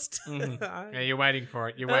crossed. Yeah, you're waiting for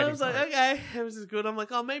it. I was like, okay, this is good. I'm like,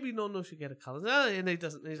 maybe Nonna should get a colour. No, and he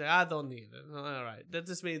doesn't. He's like, I don't need it. All right. That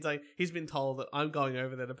just means like he's been told that I'm going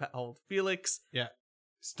over there to hold Felix. Yeah.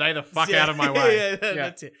 Stay the fuck out of my way. Yeah,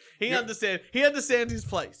 that's it. He understands his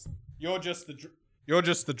place. You're just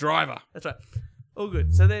the driver. That's right. All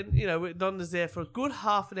good. So then, Nonna's there for a good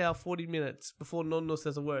half an hour, 40 minutes before Nonna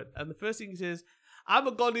says a word. And the first thing he says,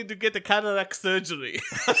 I'm going to get the cataract surgery.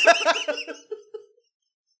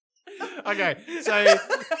 Okay,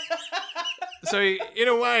 so in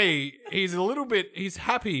a way, he's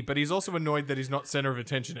happy, but he's also annoyed that he's not center of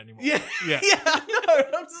attention anymore. Yeah. I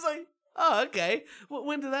know. I'm just like, oh, okay. Well,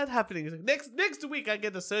 when did that happen? He's like, next week I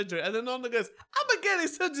get the surgery. And then Nonna goes, I'm getting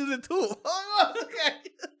surgery too. Oh, okay.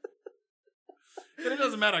 But it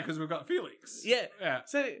doesn't matter because we've got Felix. Yeah. Yeah.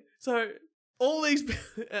 So all these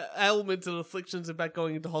ailments and afflictions about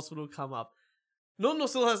going into hospital come up. Nonna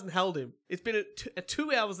still hasn't held him. It's been at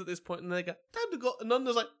 2 hours at this point, and they go, time to go. And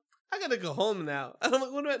Nonna's like, I gotta go home now. And I'm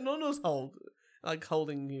like, what about Nonna's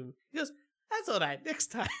holding him? He goes, that's all right,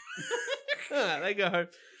 next time. They go home.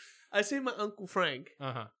 I see my Uncle Frank,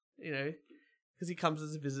 because he comes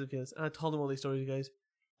as a visitor of his, and I told him all these stories. He goes,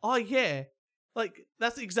 oh yeah, like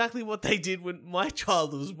that's exactly what they did when my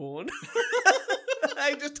child was born.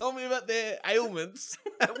 They just told me about their ailments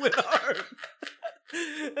and went home.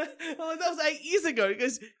 I'm like, that was 8 years ago. He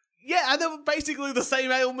goes, yeah, and they were basically the same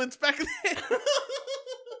ailments back then.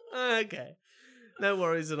 Okay. No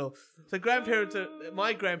worries at all. So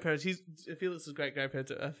my grandparents, Felix's great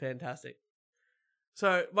grandparents are fantastic.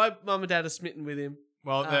 So my mum and dad are smitten with him.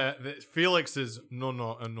 Well, the Felix is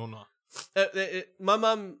Nonna and Nonna. My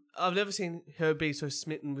mum, I've never seen her be so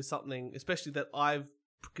smitten with something, especially that I've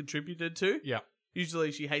contributed to. Yeah.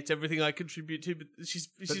 Usually she hates everything I contribute to, but she's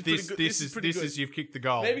pretty good. This is you've kicked the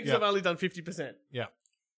goal. Maybe because I've only done 50%. Yeah.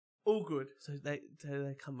 All good. So they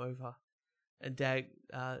come over, and Dad,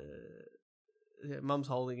 Mum's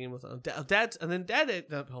holding him with Dad, and then Dad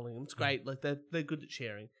ends up holding him. It's great. Like they're good at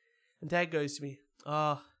sharing. And Dad goes to me,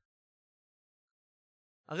 I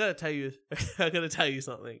gotta tell you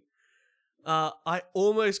something. I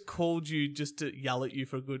almost called you just to yell at you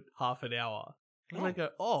for a good half an hour. And I go,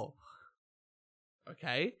 oh,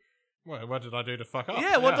 okay. Well, what did I do to fuck up?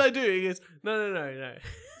 Yeah, what did I do? He goes, no.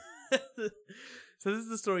 So this is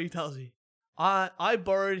the story he tells me. I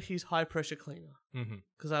borrowed his high pressure cleaner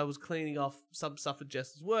because I was cleaning off some stuff at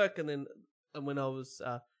Jess's work, and when I was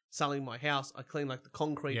selling my house, I cleaned like the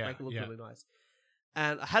concrete, make it look really nice.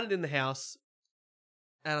 And I had it in the house,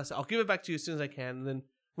 and I said, I'll give it back to you as soon as I can. And then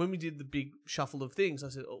when we did the big shuffle of things, I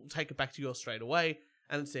said, I'll take it back to you straight away.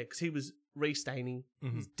 And it's there because he was restaining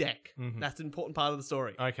his deck. That's an important part of the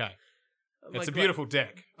story. Okay. It's a beautiful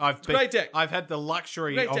deck. It's a great deck. I've had the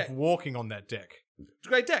luxury of walking on that deck. It's a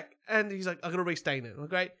great deck. And he's like, I gotta restain it. I'm like,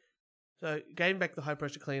 great. So gave him back the high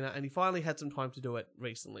pressure cleaner, and he finally had some time to do it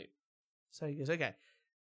recently. So he goes, okay.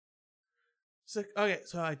 So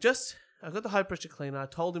I got the high pressure cleaner. I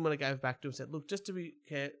told him when I gave it back to him, said, look, just to be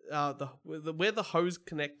careful, where the hose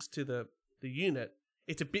connects to the unit,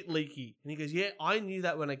 it's a bit leaky. And he goes, yeah, I knew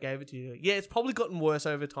that when I gave it to you. Yeah, it's probably gotten worse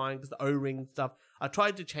over time because the O-ring stuff. I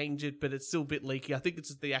tried to change it, but it's still a bit leaky. I think it's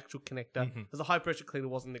just the actual connector because the high pressure cleaner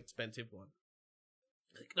wasn't an expensive one.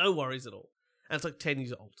 Like, no worries at all. And it's like 10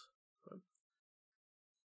 years old. Right?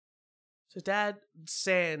 So Dad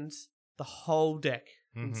sands the whole deck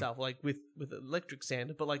himself, like with an electric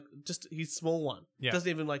sander, but like just his small one. Yeah. Doesn't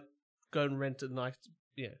even like go and rent a nice,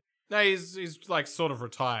 No, he's like sort of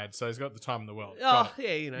retired, so he's got the time in the world. Oh, Got it.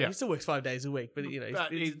 yeah, you know, Yeah. he still works 5 days a week, but, you know,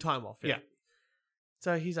 But he's time off. yeah.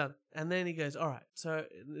 So he's done. And then he goes, all right. So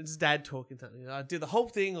it's Dad talking to him. I did the whole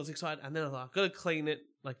thing. I was excited. And then I was like, I've got to clean it,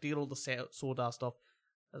 like to get all the sawdust off.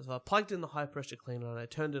 And so I plugged in the high pressure cleaner and I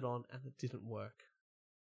turned it on and it didn't work.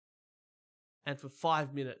 And for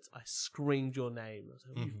 5 minutes, I screamed your name. I was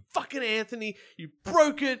like, you fucking Anthony, you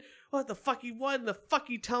broke it. Why the fuck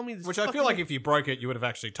you tell me this? Which I feel like if you broke it, you would have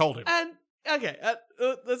actually told him. And, okay,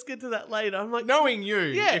 let's get to that later. I'm like, Knowing you,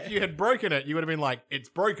 Yeah. if you had broken it, you would have been like, it's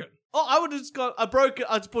broken. oh, I would have just gone, I broke it,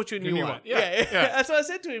 I just bought you a new new one. one. Yeah. That's what I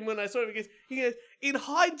said to him when I saw him. He goes, in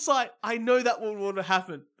hindsight, I know that would have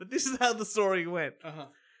happened, but this is how the story went.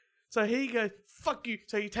 So he goes, fuck you.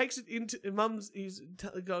 So he takes it into mum's, he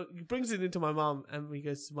brings it into my mum, and he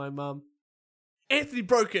goes to my mum, Anthony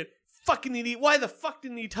broke it. Fucking idiot. Why the fuck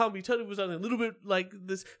didn't he tell me? He told me it was only a little bit like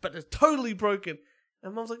this, but it's totally broken.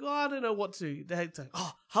 And mum's like, oh, I don't know what to do. Dad's like,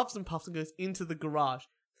 oh, huffs and puffs and goes into the garage,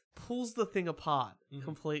 pulls the thing apart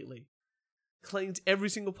completely, cleans every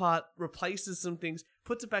single part, replaces some things,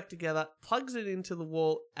 puts it back together, plugs it into the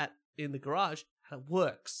wall in the garage, and it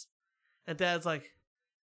works. And Dad's like,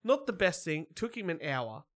 not the best thing. Took him an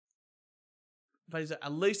hour. But he's like,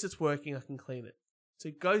 at least it's working. I can clean it. So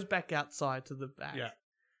he goes back outside to the back. Yeah.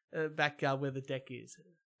 Backyard where the deck is.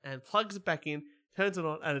 And plugs it back in, turns it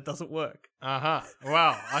on, and it doesn't work. Wow.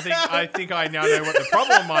 I think I now know what the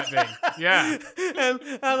problem might be. Yeah.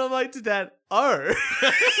 and I'm like to Dad, oh.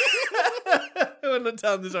 When I'm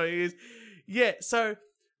telling the story, he goes, yeah, so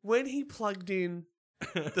when he plugged in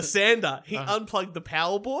the sander, he unplugged the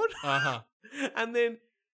power board. And then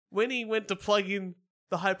when he went to plug in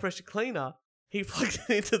the high pressure cleaner, he plugged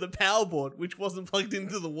it into the power board, which wasn't plugged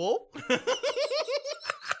into the wall.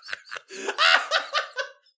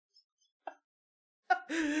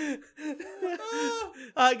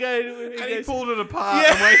 He pulled it apart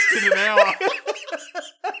and wasted an hour.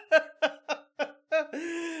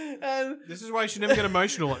 And This is why you should never get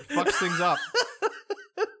emotional. It fucks things up.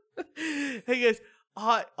 he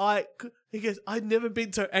goes, I'd never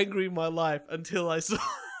been so angry in my life until I saw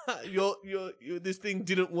your this thing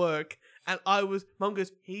didn't work. And Mum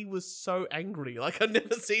goes, he was so angry. Like, I'd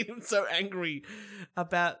never seen him so angry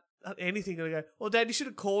about anything. And I go, well, Dad, you should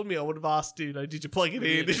have called me. I would have asked you, did you plug it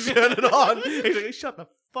in? Did you turn it on? He's like, shut the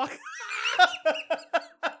fuck.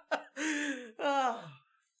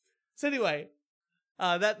 So anyway,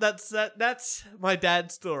 that's my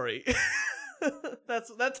dad's story. That's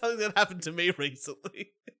something that happened to me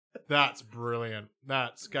recently. That's brilliant.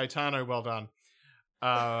 That's Gaetano. Well done.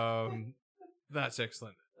 That's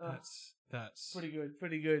excellent. That's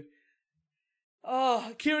pretty good.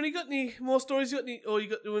 Oh, Kieran, you got any more stories? You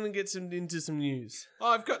want to get into some news?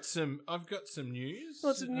 I've got some news.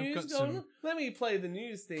 Lots of news. I've got some... Let me play the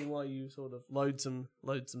news thing while you sort of load some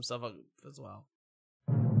stuff up as well.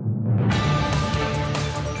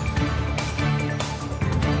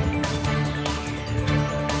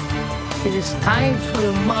 It is time for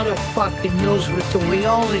the motherfucking news with the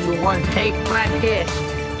only one take podcast.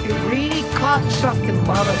 You really caught something,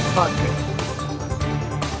 motherfucker.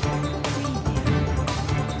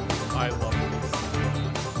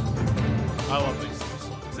 I love these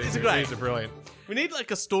songs. These are great. These are brilliant. We need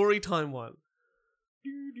like a story time one.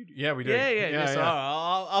 Yeah, we do. Yeah. So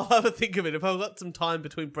I'll have a think of it. If I've got some time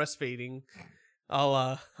between breastfeeding,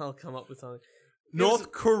 I'll come up with something.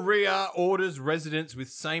 North Korea orders residents with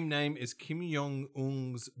same name as Kim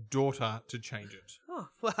Jong-un's daughter to change it. Oh,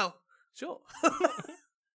 well, sure.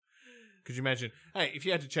 Could you imagine? Hey, if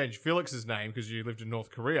you had to change Felix's name because you lived in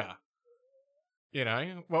North Korea,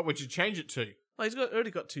 what would you change it to? Well, he's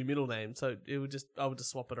already got two middle names, so I would just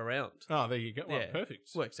swap it around. Oh, there you go. Well, Yeah. perfect.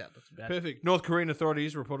 Works out not too bad. Perfect. North Korean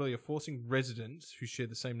authorities reportedly are forcing residents who share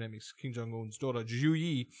the same name as Kim Jong-un's daughter, Ju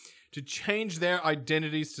Yi, to change their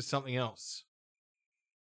identities to something else.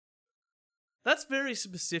 That's very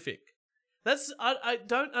specific. I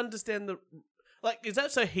don't understand is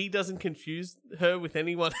that so he doesn't confuse her with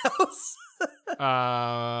anyone else?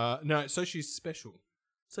 No, so she's special.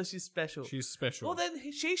 So she's special. She's special. Well,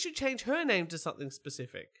 then she should change her name to something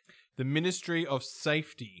specific. The Ministry of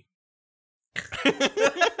Safety.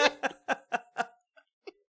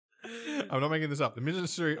 I'm not making this up. The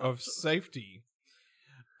Ministry of Safety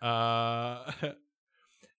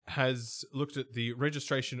has looked at the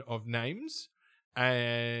registration of names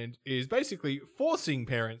and is basically forcing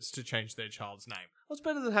parents to change their child's name. What's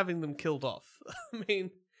better than having them killed off? I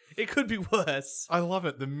mean, It could be worse. I love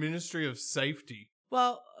it. The Ministry of Safety.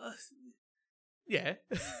 Well, yeah.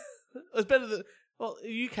 It's better than... Well,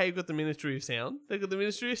 UK got the Ministry of Sound. They got the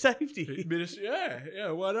Ministry of Safety. Ministry,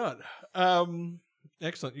 yeah, why not?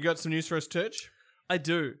 Excellent. You got some news for us, Turch? I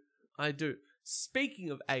do.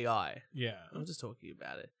 Speaking of AI, Yeah. I'm just talking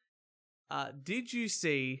about it. Did you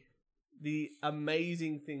see the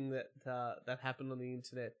amazing thing that happened on the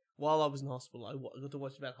internet while I was in hospital? I got to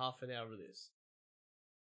watch about half an hour of this.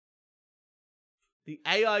 The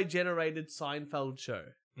AI-generated Seinfeld show.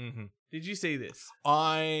 Mm-hmm. Did you see this?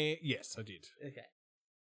 Yes, I did. Okay.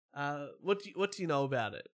 What do you know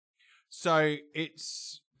about it? So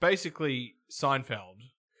it's basically Seinfeld,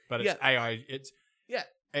 but it's Yeah. AI. Yeah.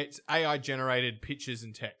 It's AI generated pictures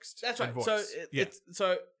and text. That's and right. voice.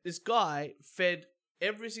 So this guy fed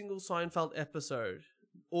every single Seinfeld episode,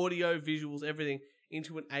 audio, visuals, everything,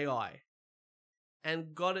 into an AI,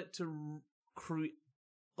 and got it to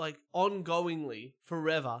ongoingly,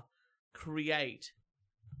 forever, create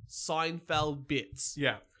Seinfeld bits,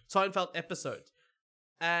 Yeah. Seinfeld episodes,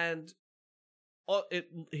 and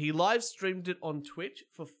he live streamed it on Twitch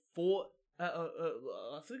for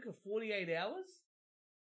I think 48 hours.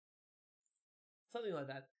 Something like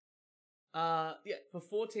that. For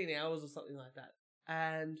 14 hours or something like that.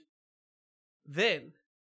 And then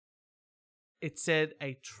it said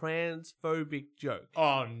a transphobic joke.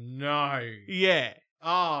 Oh no. Yeah.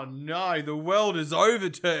 Oh no. The world is over,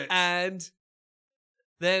 Turch. And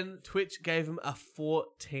then Twitch gave him a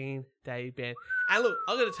 14-day ban. And look,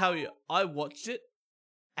 I'm going to tell you, I watched it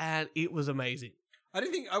and it was amazing.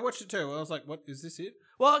 I watched it too. I was like, what, is this it?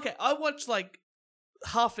 Well, okay, I watched like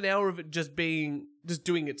half an hour of it just doing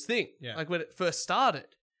its thing. Yeah. Like when it first started.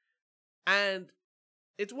 And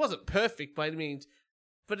it wasn't perfect by any means,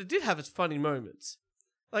 but it did have its funny moments.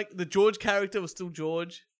 Like the George character was still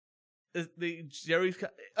George. The Jerry's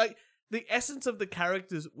like the essence of the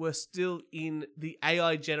characters were still in the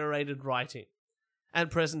AI generated writing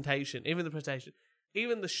and presentation. Even the presentation.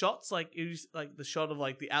 Even the shots, like it was like the shot of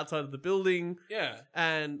like the outside of the building, Yeah.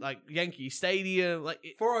 and like Yankee Stadium,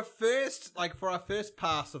 like For our first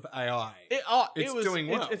pass of AI. it was doing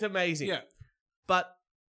well. It's amazing. Yeah. But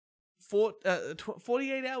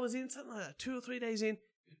 48 hours in, something like that, 2 or 3 days in,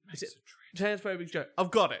 It makes Is a trend. transphobic joke.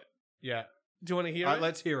 I've got it. Yeah. Do you want to hear All right, it?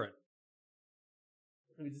 let's hear it.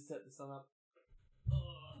 Let me just set this one up.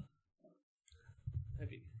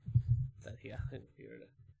 Maybe that here. Here it is.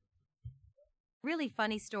 Really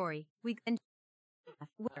funny story. We can.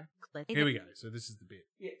 Here we go. So this is the bit.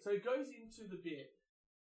 Yeah, so it goes into the bit.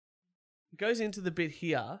 It goes into the bit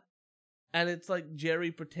here, and it's like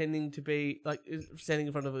Jerry pretending to be like standing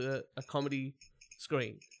in front of a comedy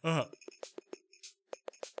screen. Uh-huh.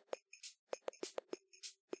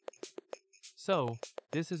 So,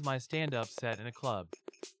 this is my stand-up set in a club.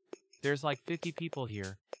 There's like 50 people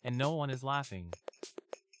here, and no one is laughing.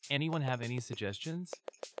 Anyone have any suggestions?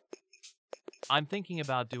 I'm thinking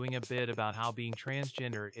about doing a bit about how being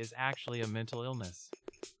transgender is actually a mental illness.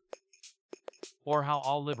 Or how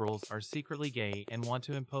all liberals are secretly gay and want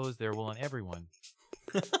to impose their will on everyone.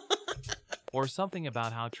 Or something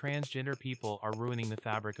about how transgender people are ruining the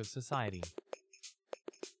fabric of society.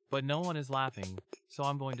 But no one is laughing, so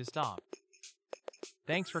I'm going to stop.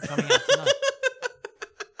 Thanks for coming out tonight.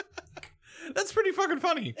 That's pretty fucking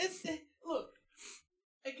funny. Look,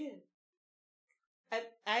 again, an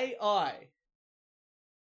AI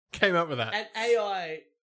Came up with that.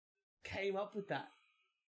 came up with that,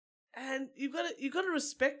 and you've got to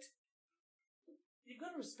respect. You've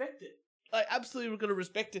got to respect it. Like absolutely, we're going to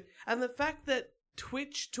respect it, and the fact that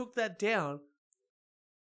Twitch took that down.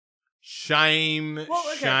 Shame, Well,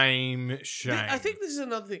 okay. shame, shame. I think this is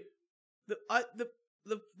another thing.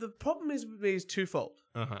 The problem is with me is twofold.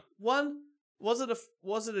 Uh-huh. One, was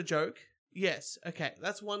it a joke? Yes. Okay,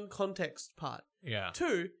 that's one context part. Yeah.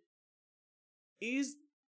 Two,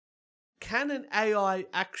 can an AI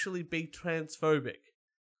actually be transphobic?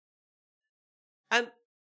 And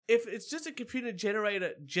if it's just a computer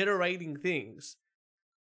generator generating things,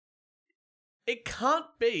 it can't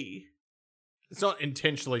be. It's not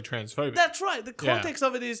intentionally transphobic. That's right. The context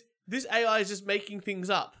of it is this AI is just making things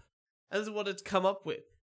up. And this is what it's come up with.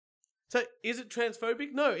 So is it transphobic?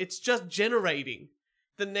 No, it's just generating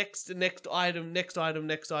the next item, next item,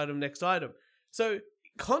 next item, next item. So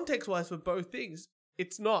context-wise for both things,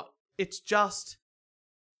 it's not. It's just.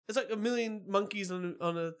 It's like a million monkeys on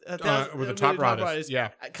a thousand with a the million typewriters. Yeah.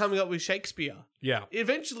 coming up with Shakespeare. Yeah.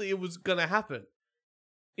 Eventually, it was gonna happen,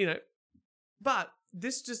 But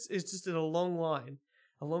this is just in a long line,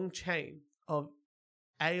 a long chain of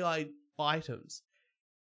AI items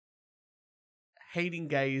hating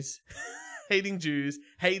gays, hating Jews,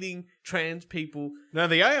 hating trans people. No,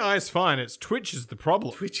 the AI is fine. It's Twitch is the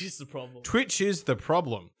problem. Twitch is the problem. Twitch is the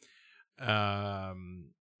problem.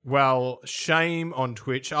 Well, shame on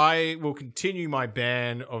Twitch. I will continue my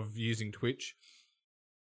ban of using Twitch.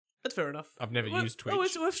 That's fair enough. I've never used Twitch. Oh,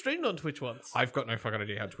 we've streamed on Twitch once. I've got no fucking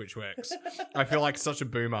idea how Twitch works. I feel like such a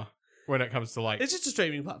boomer when it comes to like. It's just a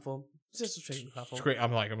streaming platform. It's just a streaming platform.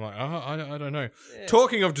 I'm like, I don't know. Yeah.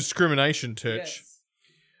 Talking of discrimination, Turch, Yes.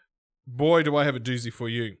 boy, do I have a doozy for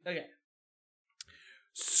you. Okay.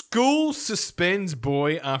 School suspends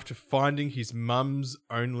boy after finding his mum's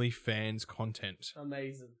OnlyFans content.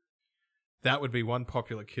 Amazing. That would be one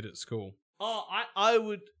popular kid at school. Oh, I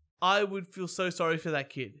would feel so sorry for that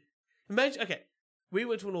kid. Imagine, okay, we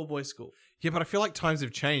went to an all-boys school. Yeah, but I feel like times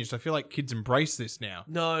have changed. I feel like kids embrace this now.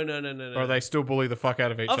 No. Or they still bully the fuck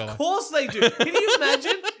out of each other. Of course they do. Can you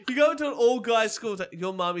imagine? You go into an all-guys school, it's like,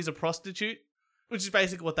 your mum is a prostitute, which is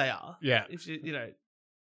basically what they are. Yeah. If you know,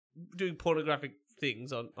 doing pornographic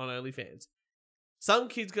things on OnlyFans. Some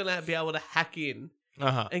kid's going to be able to hack in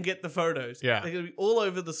Uh-huh. and get the photos. Yeah. They're going to be all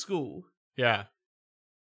over the school. Yeah.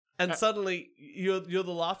 And suddenly, you're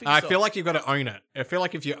the laughing I stock. feel like you've got to own it. I feel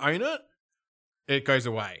like if you own it, it goes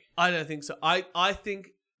away. I don't think so. I think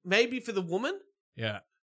maybe for the woman, Yeah.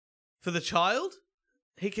 for the child,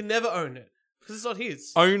 he can never own it because it's not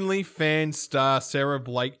his. OnlyFans star Sarah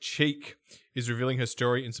Blake Cheek is revealing her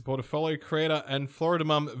story in support of fellow creator and Florida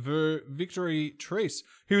mum Victory Treese,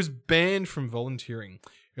 who was banned from volunteering.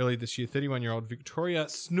 Earlier this year, 31-year-old Victoria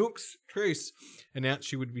Snooks Treese announced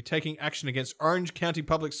she would be taking action against Orange County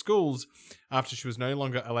Public Schools after she was no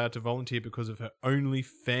longer allowed to volunteer because of her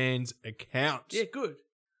OnlyFans account. Yeah, good.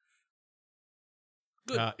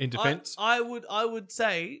 Good. In defense? I would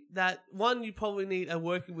say that one, you probably need a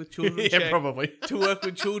working with children Yeah, check probably. to work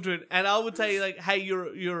with children, and I would say like, hey,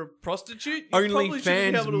 you're a prostitute. You probably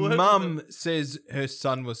shouldn't be able to work OnlyFans with mum them. says her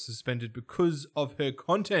son was suspended because of her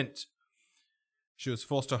content. She was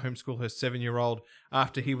forced to homeschool her 7-year-old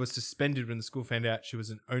after he was suspended when the school found out she was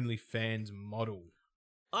an OnlyFans model.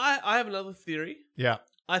 I have another theory. Yeah.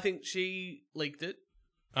 I think she leaked it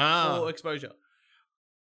Ah. for exposure.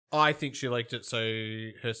 I think she leaked it so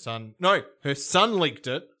her son... No, her son leaked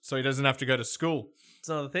it so he doesn't have to go to school. It's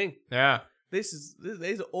another thing. Yeah. These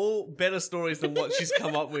are all better stories than what she's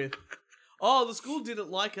come up with. Oh, the school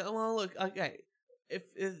didn't like it. Well, look, okay. If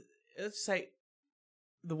let's say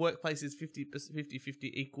the workplace is 50-50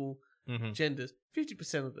 equal Mm-hmm. genders,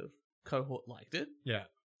 50% of the cohort liked it. Yeah.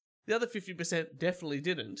 The other 50% definitely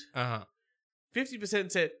didn't. Uh-huh.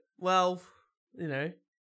 50% said, well, you know,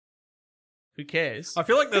 who cares? I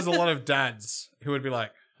feel like there's a lot of dads who would be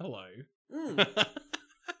like, hello. Mm.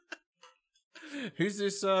 Who's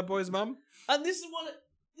this boy's mum? And this is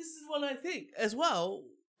what I think as well.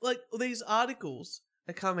 Like these articles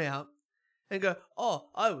that come out and go, oh,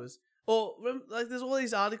 like there's all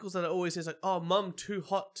these articles that it always says like, oh, mum too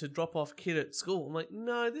hot to drop off kid at school. I'm like,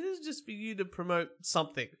 no, this is just for you to promote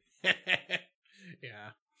something,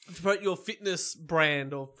 Yeah. to promote your fitness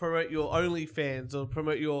brand or promote your OnlyFans or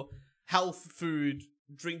promote your health food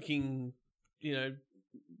drinking, you know,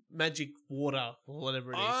 magic water or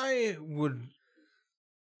whatever it is. I would...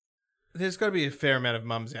 There's got to be a fair amount of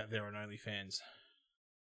mums out there on OnlyFans.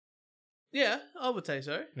 Yeah, I would say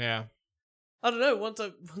so. Yeah. I don't know.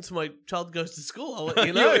 Once my child goes to school, I'll let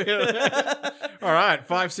you know. All right,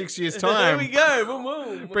 5-6 years There time. we go. Boom,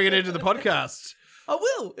 boom. Bring it into the podcast. I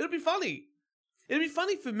will. It'll be funny. It'll be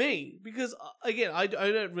funny for me because, again, I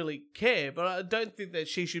don't really care, but I don't think that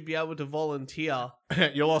she should be able to volunteer.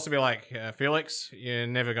 You'll also be like, Felix, you're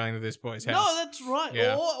never going to this boy's house. No, that's right.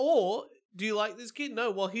 Yeah. Or do you like this kid?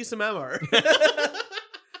 No. Well, here's some ammo.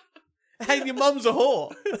 And your mum's a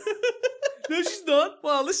whore. No, she's not.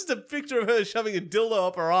 Well, this is a picture of her shoving a dildo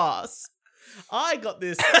up her ass. I got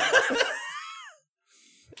this.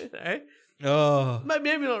 You know, Oh.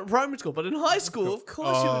 maybe not in primary school, but in high school, of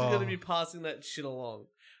course, you're Oh. going to be passing that shit along.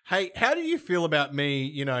 Hey, how do you feel about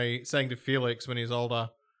me, saying to Felix when he's older,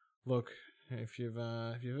 look, if you've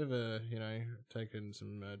ever, taken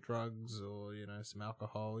some drugs or, some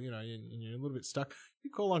alcohol, and you're a little bit stuck, you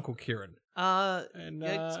call Uncle Kieran. And,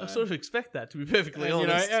 Yeah, I sort of expect that, to be perfectly and,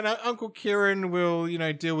 honest. Uncle Kieran will,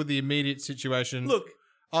 deal with the immediate situation. Look,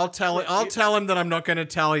 I'll tell him that I'm not going to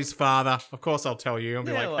tell his father. Of course, I'll tell you. I'll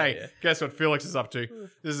be Yeah, like, well, hey, yeah. guess what Felix is up to?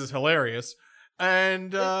 This is hilarious.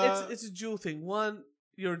 And it's a dual thing. One,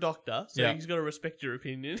 you're a doctor, so Yeah. he's got to respect your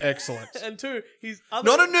opinion. excellent. And two, his other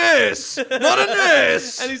Not a nurse. Not a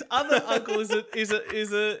nurse. and his other uncle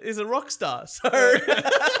is a rock star. So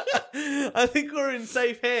I think we're in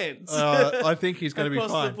safe hands. I think he's going to be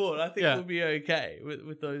across fine. the board. I think Yeah. we'll be okay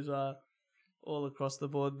with those all across the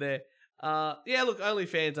board there. Yeah, look,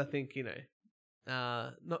 OnlyFans, I think,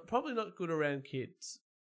 probably not good around kids.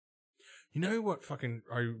 You know what fucking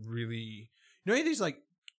these like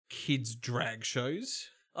kids drag shows?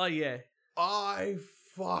 Oh, yeah. I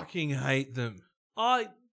fucking hate them.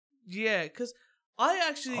 Yeah, because I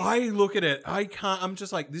actually... I look at it, I'm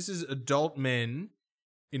just like, this is adult men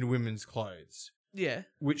in women's clothes, Yeah.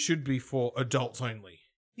 which should be for adults only.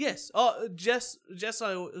 Yes. Oh, Jess,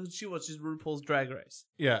 she watches RuPaul's Drag Race.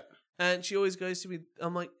 Yeah. And she always goes to me,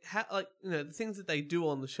 I'm like, how, like, the things that they do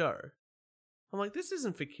on the show. I'm like, this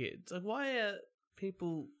isn't for kids. Like, why are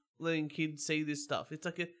people letting kids see this stuff?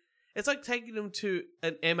 It's like taking them to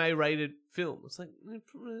an MA-rated film. It's like,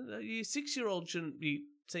 your 6-year-old shouldn't be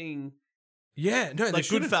seeing, Yeah, no, they like,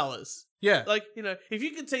 shouldn't. Goodfellas. Yeah. Like, if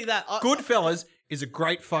you can see that... Goodfellas is a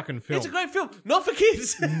great fucking film. It's a great film. Not for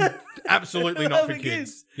kids. Absolutely not for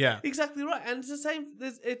kids. Yeah. Exactly right. And it's the same.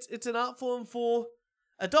 It's an art form for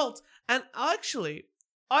adults. And actually,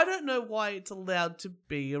 I don't know why it's allowed to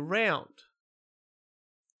be around.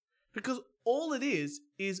 Because all it is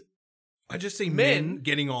I just see men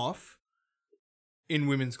getting off in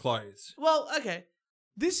women's clothes. well, okay.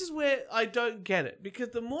 This is where I don't get it. Because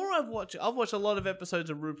the more I've watched a lot of episodes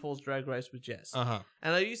of RuPaul's Drag Race with Jess. Uh-huh.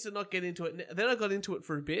 And I used to not get into it. Then I got into it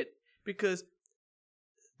for a bit because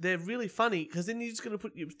they're really funny. Because then you're just going to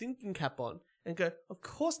put your thinking cap on and go, of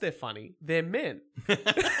course they're funny. They're men.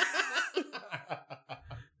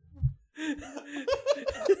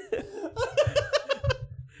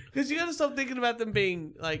 Because you got to stop thinking about them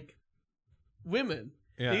being like women.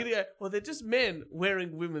 Yeah. You're going to go, well, they're just men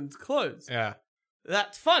wearing women's clothes. Yeah.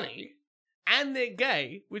 That's funny. And they're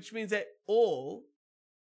gay, which means they all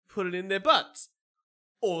put it in their butts.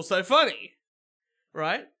 Also funny.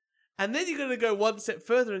 Right? And then you're going to go one step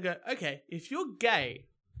further and go, okay, if you're gay,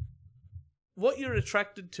 what you're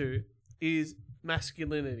attracted to is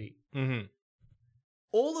masculinity. Mm-hmm.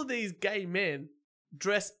 All of these gay men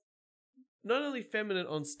dress not only feminine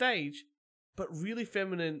on stage, but really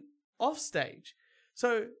feminine off stage.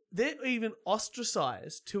 So they're even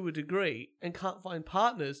ostracized to a degree and can't find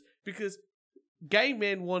partners because gay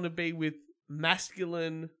men want to be with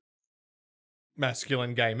masculine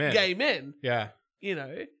gay men. gay men, Yeah.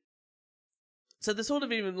 So they're sort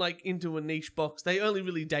of even like into a niche box. They only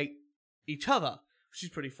really date each other, which is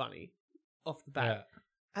pretty funny off the bat. Yeah.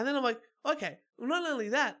 And then I'm like, okay, well, not only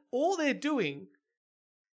that, all they're doing,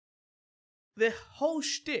 their whole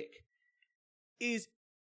shtick is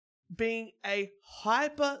being a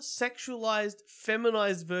hyper-sexualized,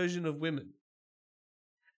 feminized version of women.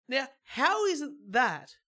 Now, how isn't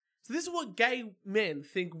that? So this is what gay men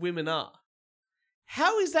think women are.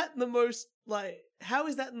 How is that the most, how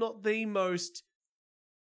is that not the most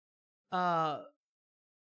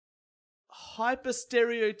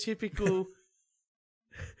hyper-stereotypical,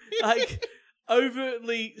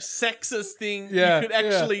 overtly sexist thing you could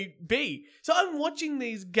actually be? So I'm watching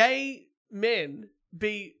these gay men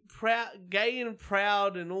be gay and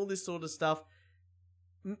proud and all this sort of stuff.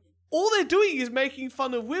 All they're doing is making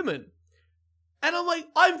fun of women. And I'm like,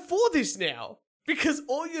 I'm for this now. Because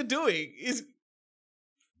all you're doing is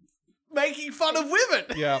making fun of women.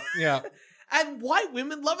 Yeah, yeah. And white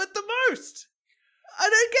women love it the most. I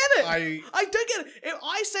don't get it. I don't get it. If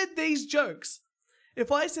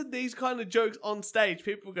I said these kind of jokes on stage,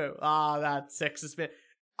 people go, that's sexist, man.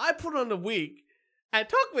 I put on a wig and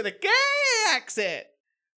talk with a gay accent.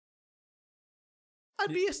 I'd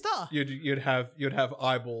be a star. You'd have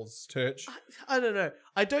eyeballs, Turch. I don't know.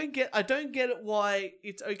 I don't get it why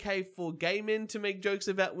it's okay for gay men to make jokes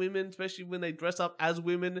about women, especially when they dress up as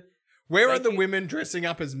women. Where are the women dressing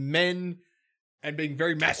up as men and being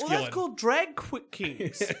very masculine? Well, that's called drag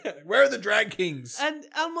kings. Where are the drag kings? And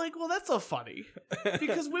I'm like, well, that's not funny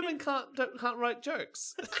because women can't write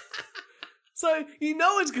jokes. So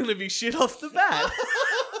it's going to be shit off the bat.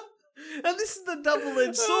 And this is the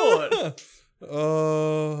double-edged sword.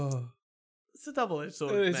 Oh, it's a double-edged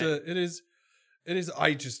sword. It is.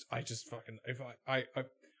 I just fucking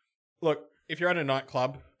look. If you're at a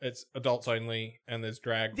nightclub, it's adults only, and there's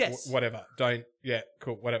drag. Yes. Whatever. Cool.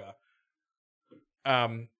 Whatever.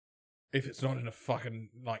 If it's not in a fucking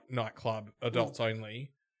nightclub, adults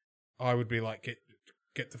only, I would be like,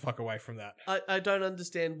 get the fuck away from that. I don't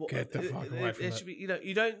understand what. Get the fuck away from that. Should be, you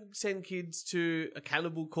don't send kids to a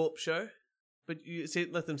Cannibal Corpse show, but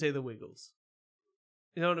let them see the Wiggles.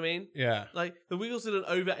 You know what I mean? Yeah. Like, the Wiggles did an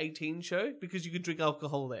over 18 show because you could drink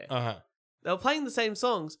alcohol there. Uh-huh. They were playing the same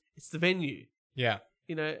songs. It's the venue. Yeah.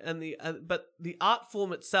 And but the art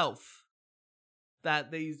form itself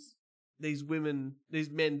that these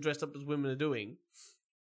men dressed up as women are doing,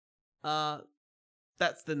 that's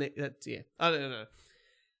I don't know.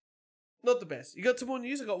 Not the best. You got some more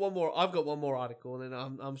news? I got one more. I've got one more article, and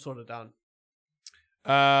then I'm sort of done.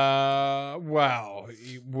 Wow.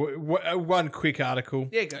 One quick article.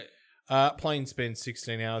 Yeah, go. Plane spends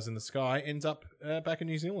 16 hours in the sky, ends up back in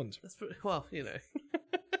New Zealand. That's pretty, well, you know.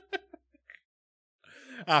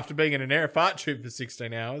 After being in an air fart tube for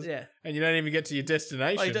 16 hours. Yeah. And you don't even get to your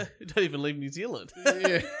destination. Oh, you don't even leave New Zealand.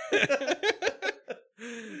 Yeah.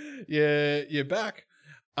 Yeah, you're back.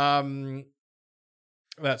 That's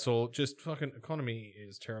all. Just fucking economy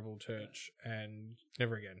is terrible, church, and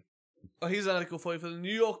never again. Oh, here's an article for you from the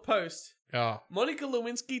New York Post. Oh, Monica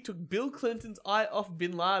Lewinsky took Bill Clinton's eye off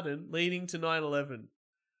Bin Laden, leading to 9/11.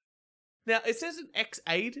 Now, it says an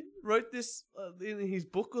ex-aide wrote this in his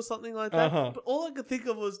book or something like that, Uh-huh. but all I could think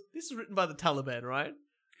of was, this is written by the Taliban, right?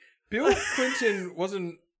 Bill Clinton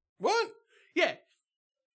wasn't... What? Yeah.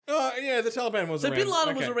 Oh, yeah, the Taliban was So around. Bin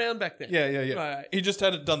Laden was Okay. around back then. Yeah. Right. He just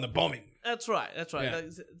hadn't done the bombing. That's right. Yeah.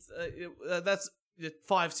 That's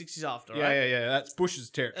 5-6 years after, Yeah, right? yeah. That's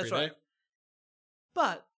Bush's territory. That's right.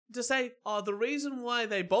 But to say, the reason why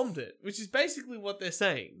they bombed it, which is basically what they're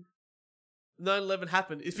saying, 9/11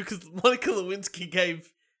 happened, is because Monica Lewinsky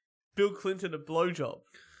gave Bill Clinton a blowjob.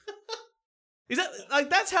 Is that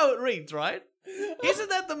that's how it reads, right? Isn't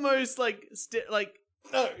that the most No,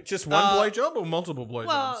 just one blowjob or multiple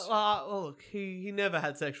blowjobs? Well, look, he never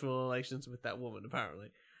had sexual relations with that woman.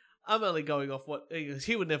 Apparently, I'm only going off what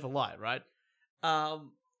he would never lie, right?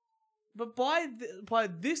 But by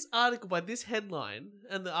this article, by this headline,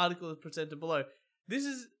 and the article is presented below, this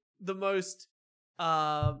is the most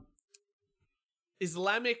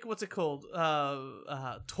Islamic. What's it called?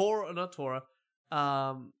 Torah, not Torah.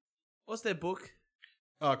 What's their book?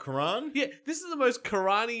 Quran? Yeah, this is the most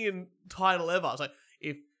Quranian title ever. It's like,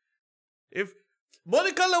 if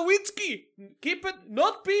Monica Lewinsky keep it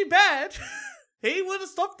not be bad, he would have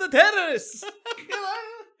stopped the terrorists. You know,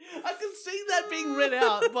 I can see that being read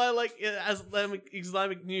out by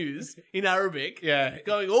Islamic news in Arabic. Yeah.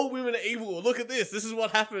 Going, all women are evil. Look at this. This is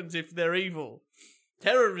what happens if they're evil.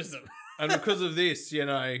 Terrorism. And because of this,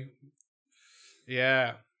 yeah.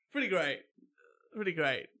 Pretty great. Pretty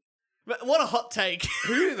great. But what a hot take.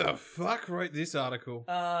 Who the fuck wrote this article?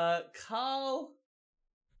 Carl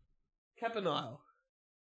Campanile.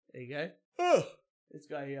 There you go. Oh, This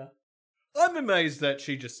guy here. I'm amazed that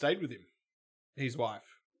she just stayed with him. His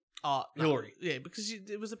wife. Oh, no. Hillary. Yeah, because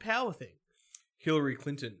it was a power thing. Hillary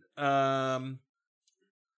Clinton.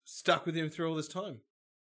 Stuck with him through all this time.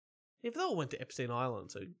 If they all went to Epstein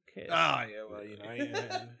Island, so who cares? Ah, yeah, well,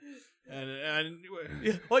 yeah. and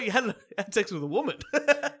Yeah, well, you had sex with a woman.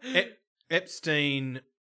 Epstein,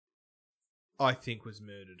 I think, was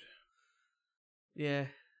murdered. Yeah,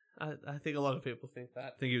 I think a lot of people think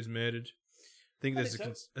that. I think he was murdered. I think think so.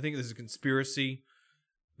 there's a conspiracy.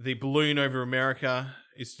 The balloon over America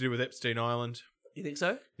is to do with Epstein Island. You think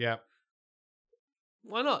so? Yeah,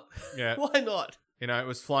 Why not? yeah. Why not? It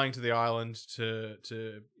was flying to the island to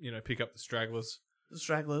pick up the stragglers. The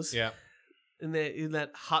stragglers. Yeah. In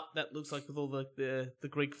that hut that looks like with all the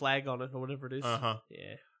Greek flag on it or whatever it is. Uh-huh.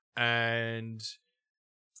 Yeah. And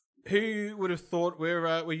who would have thought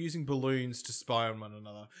we're using balloons to spy on one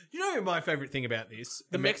another? You know my favorite thing about this?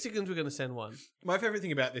 The Mexicans were going to send one. My favorite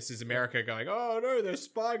thing about this is America going, oh no, they're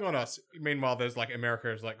spying on us. Meanwhile, there's America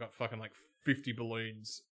has got fucking 50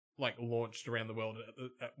 balloons launched around the world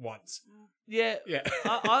at once. Yeah. Yeah.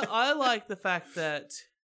 I like the fact that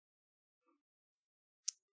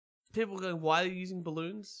people are going, why are you using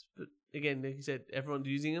balloons? But again, like you said, everyone's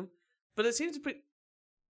using them. But it seems a bit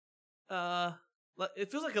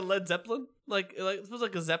it feels like a Led Zeppelin. It feels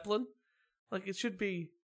like a Zeppelin. You should be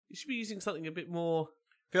using something a bit more.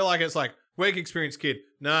 Feel like it's work experience, kid.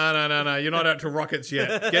 No, you're not out to rockets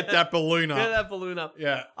yet. Get that balloon up. Get that balloon up.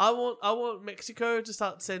 Yeah. I want Mexico to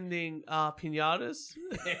start sending piñatas.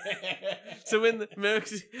 So when the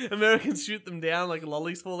Americans shoot them down,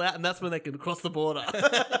 lollies fall out, and that's when they can cross the border.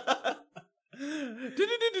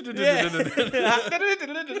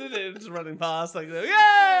 Just running past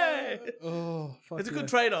yay! Oh, fuck. It's a good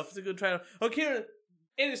trade-off. Oh, Kieran,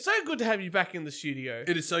 it is so good to have you back in the studio.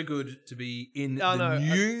 It is so good to be in the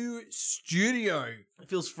new studio. It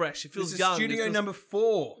feels fresh. It feels This is young. studio number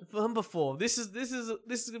 4. Number 4. This is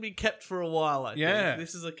going to be kept for a while. I think. Yeah.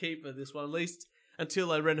 This is a keeper. This one, at least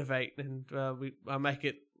until I renovate and I make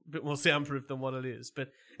it a bit more soundproof than what it is. But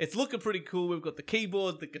it's looking pretty cool. We've got the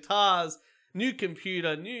keyboard, the guitars, new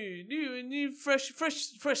computer, new fresh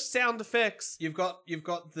sound effects. You've got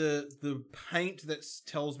the paint that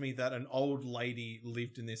tells me that an old lady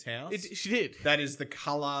lived in this house. She did. That is the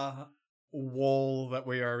color wall that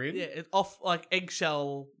we are in. Yeah, it's off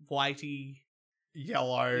eggshell whitey.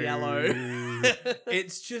 yellow.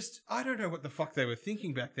 It's just, I don't know what the fuck they were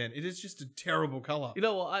thinking back then. It is just a terrible color. You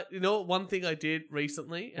know what? One thing I did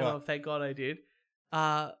recently, and What? thank God I did.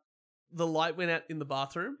 The light went out in the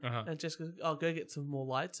bathroom, Uh-huh. and Jessica goes, "I'll go get some more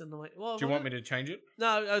lights." And I'm like, "Well, Do you want me to change it?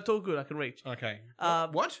 No, it's all good. I can reach." Okay.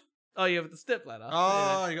 What? Oh, you have the step ladder.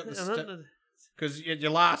 Oh, you got the step- Because at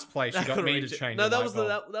your last place, you got me to change No, the that was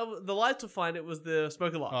light the bulb. the lights were fine. It was the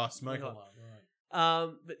smoke alarm. Oh, smoke alarm.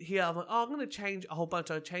 Right. But here I'm like, I'm gonna change a whole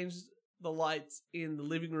bunch. I changed the lights in the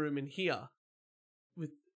living room in here, and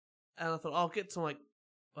I thought I'll get some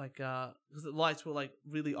because the lights were like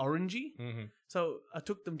really orangey. Mm-hmm. So I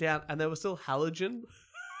took them down, and they were still halogen.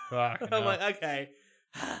 Fucking I'm hell. like, okay.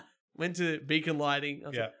 Went to Beacon Lighting. I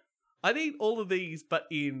was Yeah. like, I need all of these, but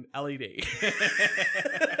in LED.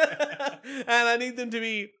 And I need them to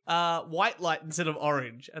be white light instead of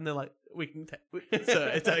orange. And they're like, we can take, so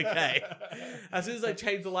it's okay. As soon as I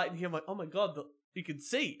changed the light in here, I'm like, oh my God, you could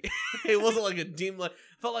see. It wasn't like a dim light.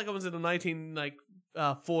 Felt like I was in a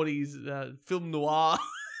 40s film noir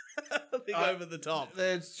thing over the top.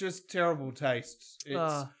 It's just terrible taste.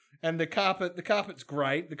 And the carpet's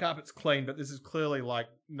great. The carpet's clean, but this is clearly like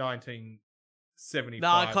 1975. No,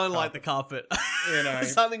 I kind of like the carpet. You know,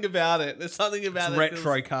 There's something about it. There's something about it's it.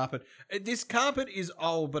 retro carpet. This carpet is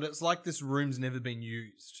old, but it's like this room's never been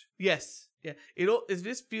used. Yes. Yeah.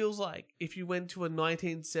 This feels like if you went to a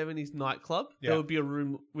 1970s nightclub, Yeah. there would be a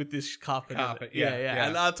room with this carpet in it. yeah.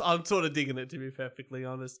 And I'm sort of digging it, to be perfectly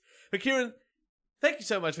honest. But Kieran, thank you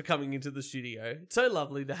so much for coming into the studio. It's so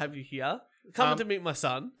lovely to have you here. Coming to meet my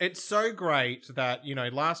son. It's so great that,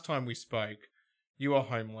 last time we spoke, you were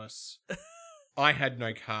homeless. I had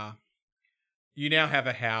no car. You now have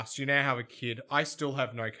a house. You now have a kid. I still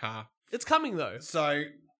have no car. It's coming, though. So,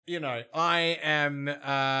 I am,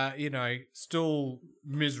 still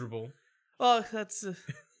miserable. Oh, that's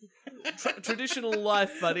traditional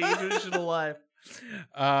life, buddy. Traditional life.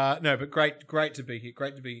 No, but great to be here.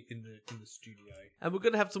 Great to be in the studio. And we're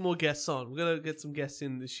going to have some more guests on. We're going to get some guests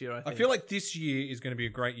in this year, I I think. feel like this year is going to be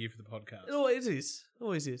a great year for the podcast. It always is.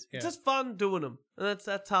 Always is. Yeah. It's just fun doing them. And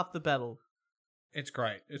that's half the battle. It's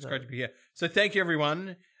great. It's great to be here. So thank you,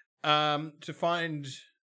 everyone. To find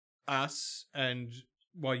us and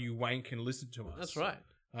while you wank and listen to us. That's right.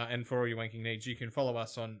 And for all your wanking needs, you can follow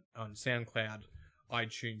us on SoundCloud,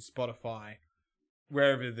 iTunes, Spotify,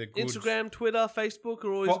 wherever the good... Instagram, Twitter, Facebook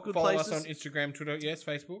are always good follow places. us on Instagram, Twitter, yes,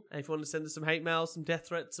 Facebook. And if you want to send us some hate mail, some death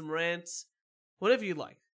threats, some rants, whatever you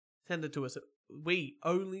like, send it to us at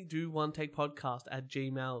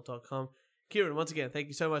weonlydoontakepodcast@gmail.com. Kieran, once again, thank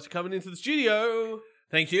you so much for coming into the studio.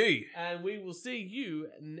 Thank you. And we will see you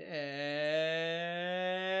next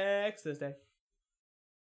Thursday.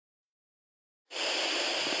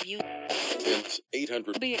 It's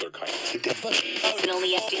 800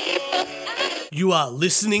 You are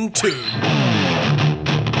listening to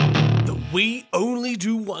the We Only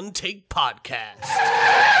Do One Take podcast.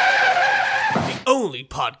 The only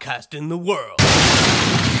podcast in the world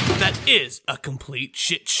that is a complete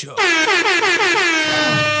shit show.